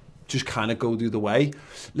 just kind of go the other way.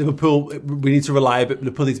 Liverpool, we need to rely a bit.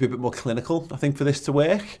 Liverpool needs to be a bit more clinical, I think, for this to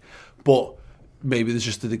work. But maybe there's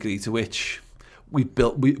just a degree to which we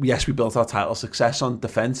built our title success on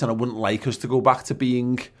defence, and I wouldn't like us to go back to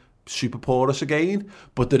being super porous again,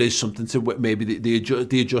 but there is something to maybe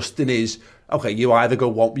the adjusting is okay. You either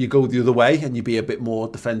go the other way and you be a bit more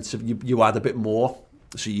defensive. You add a bit more,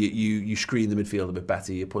 so you screen the midfield a bit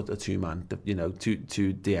better. You put a 2-man, two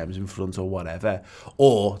DMs in front or whatever.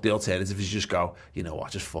 Or the alternative is just go,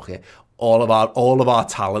 what, just fuck it. All of our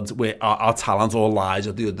talent, our talent all lies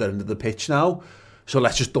at the other end of the pitch now. So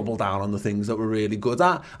let's just double down on the things that we're really good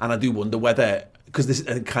at. And I do wonder whether, because this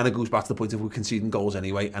kind of goes back to the point of we're conceding goals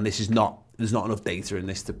anyway, and there's not enough data in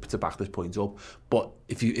this to back this point up. But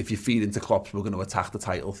if you feed into Klopp's, we're going to attack the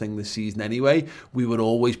title thing this season anyway. We were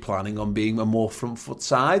always planning on being a more front foot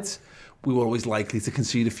side. We were always likely to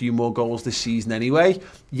concede a few more goals this season anyway.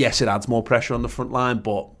 Yes, it adds more pressure on the front line,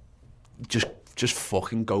 but just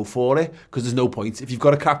fucking go for it, because there's no point if you've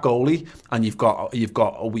got a crap goalie and you've got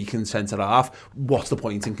a weakened centre half. What's the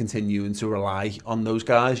point in continuing to rely on those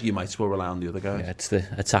guys? You might as well rely on the other guys. Yeah, it's the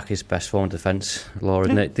attack is best form of defence, Laura,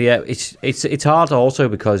 isn't it? Yeah, it's hard also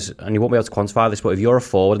because, and you won't be able to quantify this, but if you're a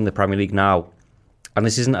forward in the Premier League now, and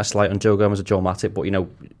this isn't a slight on Joe Gomez or Joe Matip, but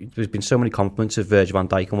there's been so many compliments of Virgil van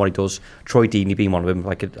Dijk and what he does. Troy Deeney being one of them.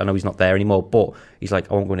 Like, I know he's not there anymore, but he's like,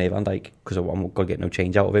 I won't go near Van Dijk because I'm going to get no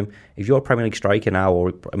change out of him. If you're a Premier League striker now, or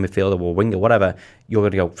a midfielder or a winger, whatever, you're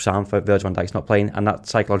going to go, Sam, for Virgil van Dijk's not playing, and that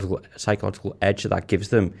psychological edge that gives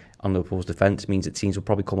them on Liverpool's defence means that teams will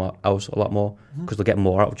probably come out a lot more because they'll get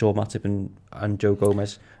more out of Joe Matip and Joe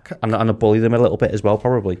Gomez, and they'll bully them a little bit as well,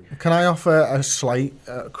 probably. Can I offer a slight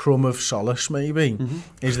crumb of solace, maybe?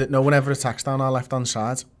 Is that no one ever attacks down our left-hand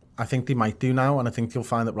side. I think they might do now, and I think you'll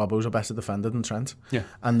find that Robbo's a better defender than Trent. Yeah.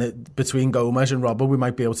 And that between Gomez and Robbo, we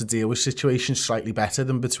might be able to deal with situations slightly better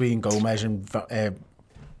than between Gomez and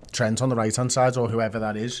Trent on the right-hand side, or whoever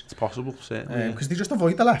that is. It's possible, certainly. Because they just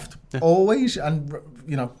avoid the left, always, and,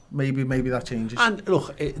 you know, maybe that changes. And,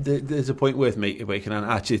 look, there's a point worth making, and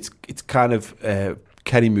actually it's kind of...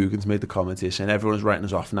 Kenny Mugan's made the comment here saying everyone's writing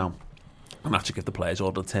us off now. And actually give the players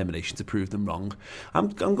all the determination to prove them wrong. I'm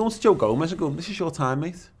going to Joe Gomez and going, this is your time,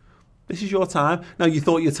 mate. This is your time. Now, you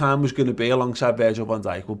thought your time was going to be alongside Virgil van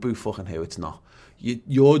Dijk. Well, boo fucking who, it's not.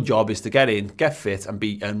 Your job is to get in, get fit,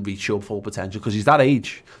 and reach your full potential, because he's that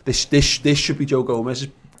age. This should be Joe Gomez's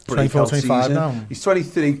 24, 25 now. He's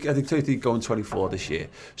 23, I think 23 going 24 this year.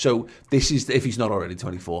 So this is, if he's not already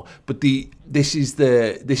 24. But this is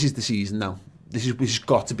the season now. This has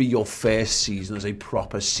got to be your first season as a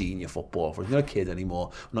proper senior footballer. You're not a kid anymore.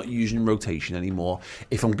 I'm not using rotation anymore.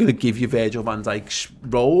 If I'm going to give you Virgil van Dijk's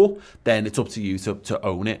role, then it's up to you to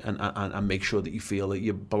own it and make sure that you feel that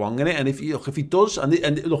you belong in it. And if he does,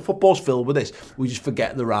 and look, football's filled with this, we just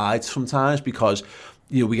forget the ride sometimes, because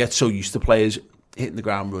we get so used to players hitting the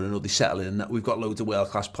ground running, or they settle in. We've got loads of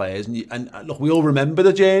world-class players, and look, we all remember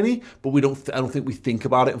the journey, but I don't think we think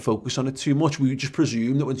about it and focus on it too much. We just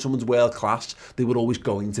presume that when someone's world-class, they were always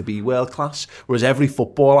going to be world-class, whereas every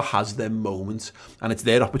footballer has their moment, and it's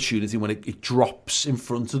their opportunity when it drops in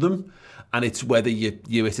front of them, and it's whether you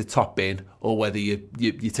hit a top bin, or whether you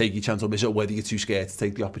take your chance or miss it, or whether you're too scared to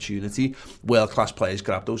take the opportunity. World-class players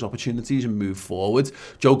grab those opportunities and move forward.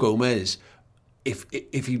 Joe Gomez, if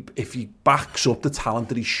he backs up the talent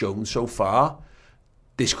that he's shown so far,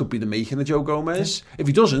 this could be the making of Joe Gomez. If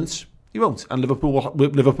he doesn't, he won't. And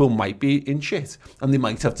Liverpool might be in shit, and they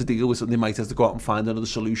might have to deal with something. They might have to go out and find another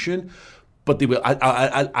solution. But they will.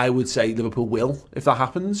 I would say Liverpool will, if that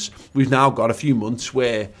happens. We've now got a few months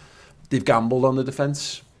where they've gambled on the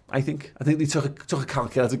defence. I think they took a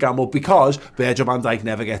calculated gamble, because Virgil van Dijk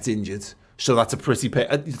never gets injured. So that's a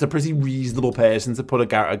pretty reasonable person to put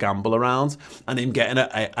a gamble around, and him getting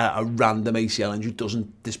a random ACL injury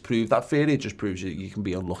doesn't disprove that theory. It just proves that you can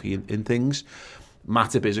be unlucky in things.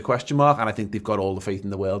 Matip is a question mark, and I think they've got all the faith in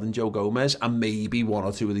the world in Joe Gomez, and maybe one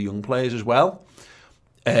or two of the young players as well.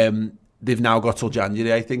 They've now got till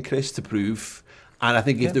January, I think, Chris, to prove. And I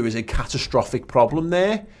think if there is a catastrophic problem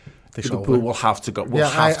there, Liverpool will have to go.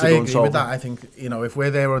 I agree with that. I think if we're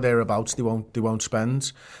there or thereabouts, they won't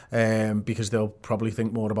spend, because they'll probably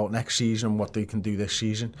think more about next season and what they can do this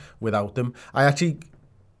season without them.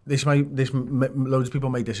 Loads of people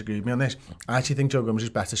may disagree with me on this. I actually think Joe Gomez is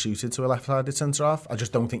better suited to a left-sided centre-half. I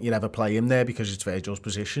just don't think you'd ever play him there because it's Virgil's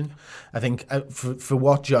position. I think for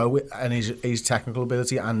what Joe and his technical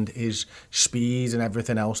ability and his speed and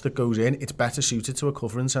everything else that goes in, it's better suited to a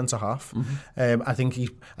covering centre-half. Mm-hmm. I think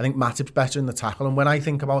Matip's better in the tackle. And when I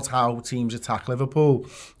think about how teams attack Liverpool,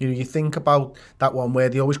 you think about that one where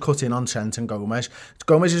they always cut in on Trent and Gomez.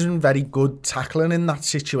 Gomez isn't very good tackling in that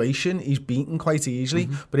situation. He's beaten quite easily.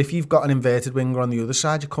 Mm-hmm. But if you've got an inverted winger on the other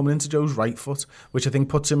side, you're coming into Joe's right foot, which I think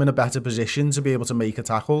puts him in a better position to be able to make a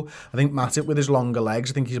tackle. I think Matip, with his longer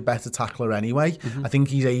legs, I think he's a better tackler anyway. Mm-hmm. I think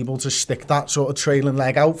he's able to stick that sort of trailing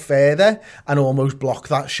leg out further and almost block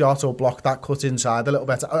that shot or block that cut inside a little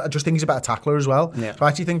better. I just think he's a better tackler as well. Yeah. So I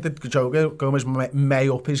actually think that Joe Gomez may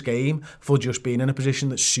up his game for just being in a position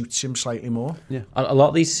that suits him slightly more. Yeah. A lot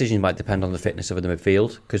of these decisions might depend on the fitness of the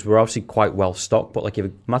midfield, because we're obviously quite well stocked, but like if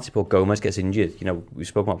Matip or Gomez gets injured, we've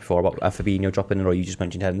spoken about before about Fabinho dropping in, or you just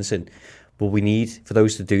mentioned Henderson. But we need, for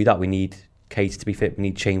those to do that, we need Keita to be fit, we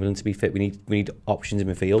need Chamberlain to be fit, we need options in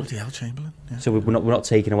midfield. Bloody hell, Chamberlain. Yeah. So we're not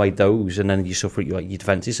taking away those, and then you suffer your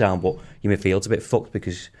defence is sound, but your midfield's a bit fucked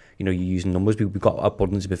because you're using numbers. We've got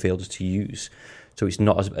abundance of midfielders to use, so it's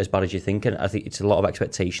not as bad as you think. And I think it's a lot of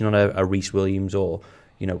expectation on a Reece Williams or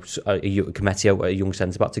a Cometio, a young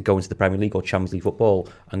centre-back, to go into the Premier League or Champions League football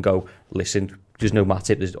and go, listen, there's no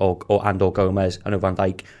Matip or Gomez, I know Van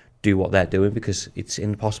Dijk, do what they're doing, because it's an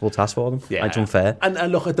impossible task for them. Yeah. It's unfair.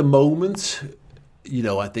 And look, at the moment,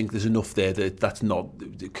 I think there's enough there that's not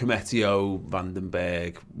Cometio,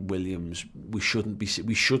 Vandenberg, Williams. We shouldn't be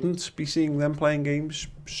seeing them playing games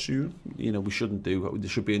soon. We shouldn't do. There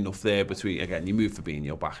should be enough there between. Again, you move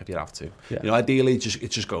Fabinho back if you have to. Yeah. Ideally, it's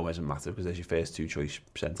just Gomez and Matip, because there's your first two choice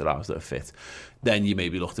centre halves that are fit. Then you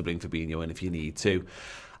maybe look to bring Fabinho in if you need to.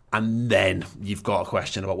 And then you've got a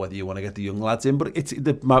question about whether you want to get the young lads in. But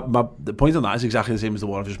the point on that is exactly the same as the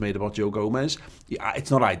one I've just made about Joe Gomez.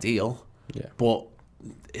 It's not ideal. Yeah. But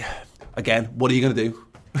again, what are you going to do?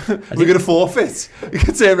 We're going to forfeit. You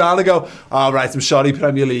can turn around and go, right, I'm sorry,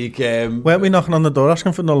 Premier League. Weren't we knocking on the door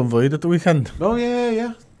asking for null and void at the weekend? Oh,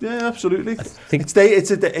 yeah. Yeah, absolutely. I think it's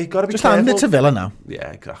got to be just careful. hand it to Villa now.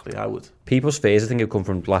 Yeah, exactly. I would. People's fears, I think, have come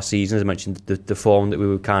from last season, as I mentioned, the form that we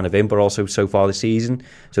were kind of in, but also so far this season.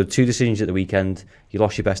 So 2 decisions at the weekend. You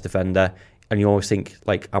lost your best defender, and you always think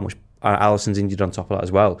like how much Alisson's injured on top of that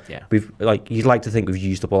as well. Yeah. You'd like to think we've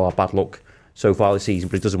used up all our bad luck so far this season,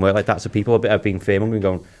 but it doesn't work like that. So people have been fearmongering and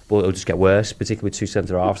going, well, it'll just get worse, particularly with 2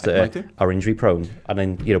 centre-halves that are injury prone. And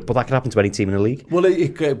then, but that can happen to any team in the league. Well,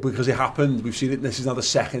 because it happened, we've seen it. This is now the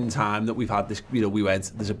second time that we've had this.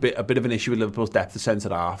 There's a bit of an issue with Liverpool's depth of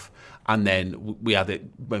centre-half, and then we had it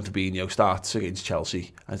when Fabinho starts against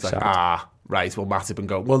Chelsea. And it's like, right, well, Matip and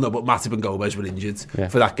Gomez. Well, no, but Matip and Gomez were injured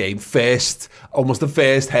for that game. Almost the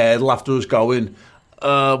first hurdle after us going,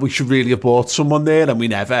 we should really have bought someone there, and we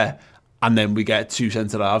never. And then we get 2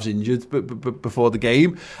 centre-halves injured before the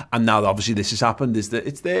game. And now, obviously, this has happened. It's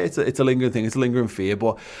a lingering thing. It's a lingering fear.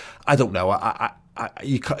 But I don't know.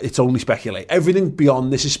 It's only speculation. Everything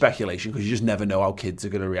beyond this is speculation, because you just never know how kids are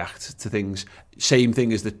going to react to things. Same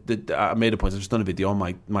thing as I made a point. I've just done a video on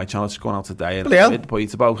my channel. It's going out today. And I made the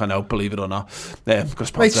point about, I know, believe it or not. Got a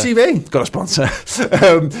sponsor. HCV. Got a sponsor.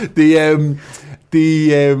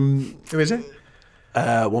 Who is it?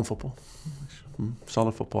 One Football.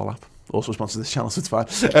 Solid football app. Also sponsors this channel, so it's fine.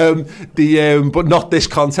 But not this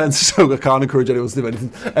content, so I can't encourage anyone to do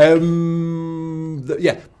anything.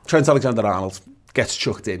 Trent Alexander-Arnold gets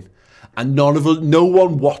chucked in, and no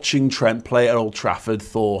one watching Trent play at Old Trafford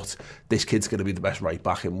thought this kid's going to be the best right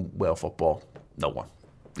back in world football. No one.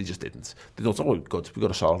 They just didn't. They thought, oh, good, we've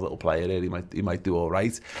got a solid little player here. He might do all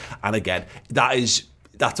right. And again,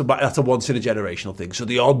 that's a once in a generational thing. So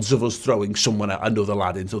the odds of us throwing another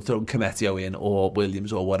lad in, so throwing Cometio in or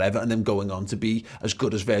Williams or whatever, and then going on to be as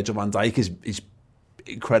good as Virgil van Dijk is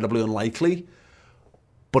incredibly unlikely,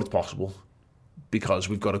 but it's possible, because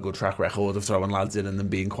we've got a good track record of throwing lads in and them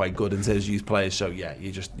being quite good in terms of youth players. So yeah,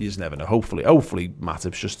 you just never know. Hopefully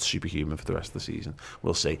Matip's just superhuman for the rest of the season.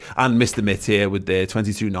 We'll see. And Mr. Mitt here with the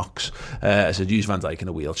 22 knocks. I said use Van Dijk in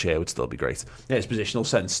a wheelchair would still be great. Yeah, it's positional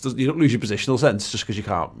sense. You don't lose your positional sense just because you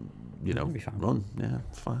can't, run. Yeah,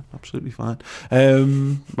 it's fine. Absolutely fine.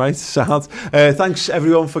 Right, sad. Thanks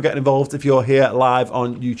everyone for getting involved. If you're here live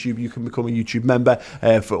on YouTube, you can become a YouTube member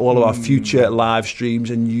for all of our future live streams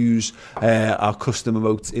and use our custom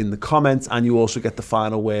emotes in the comments. And you also get the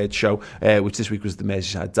final word show, which this week was the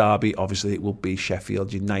Merseyside Derby. Obviously, it will be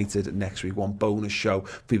Sheffield United next week. One bonus show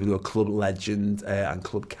for people who are club legend and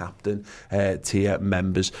club captain tier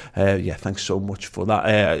members. Thanks so much for that.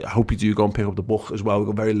 I hope you do go and pick up the book as well. We've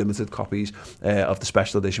got very limited copies of the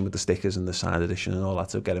special edition with the stickers and the signed edition and all that,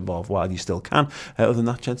 so get involved while you still can. Other than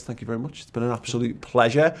that, gents, thank you very much. It's been an absolute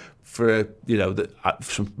pleasure for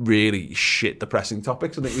some really shit depressing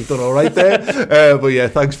topics. I think we've done all right there. But yeah,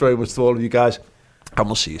 thanks very much to all of you guys, and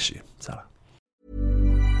we'll see you soon. Ta-ra.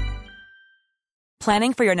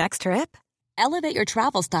 Planning for your next trip? Elevate your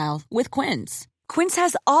travel style with Quince. Quince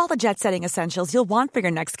has all the jet-setting essentials you'll want for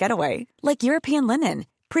your next getaway, like European linen,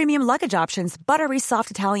 premium luggage options, buttery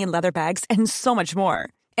soft Italian leather bags, and so much more.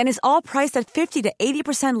 And is all priced at 50 to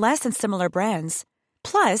 80% less than similar brands.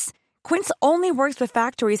 Plus, Quince only works with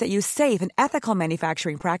factories that use safe and ethical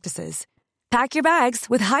manufacturing practices. Pack your bags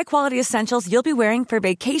with high-quality essentials you'll be wearing for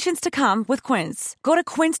vacations to come with Quince. Go to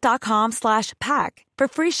quince.com/pack for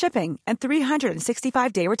free shipping and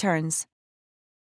 365-day returns.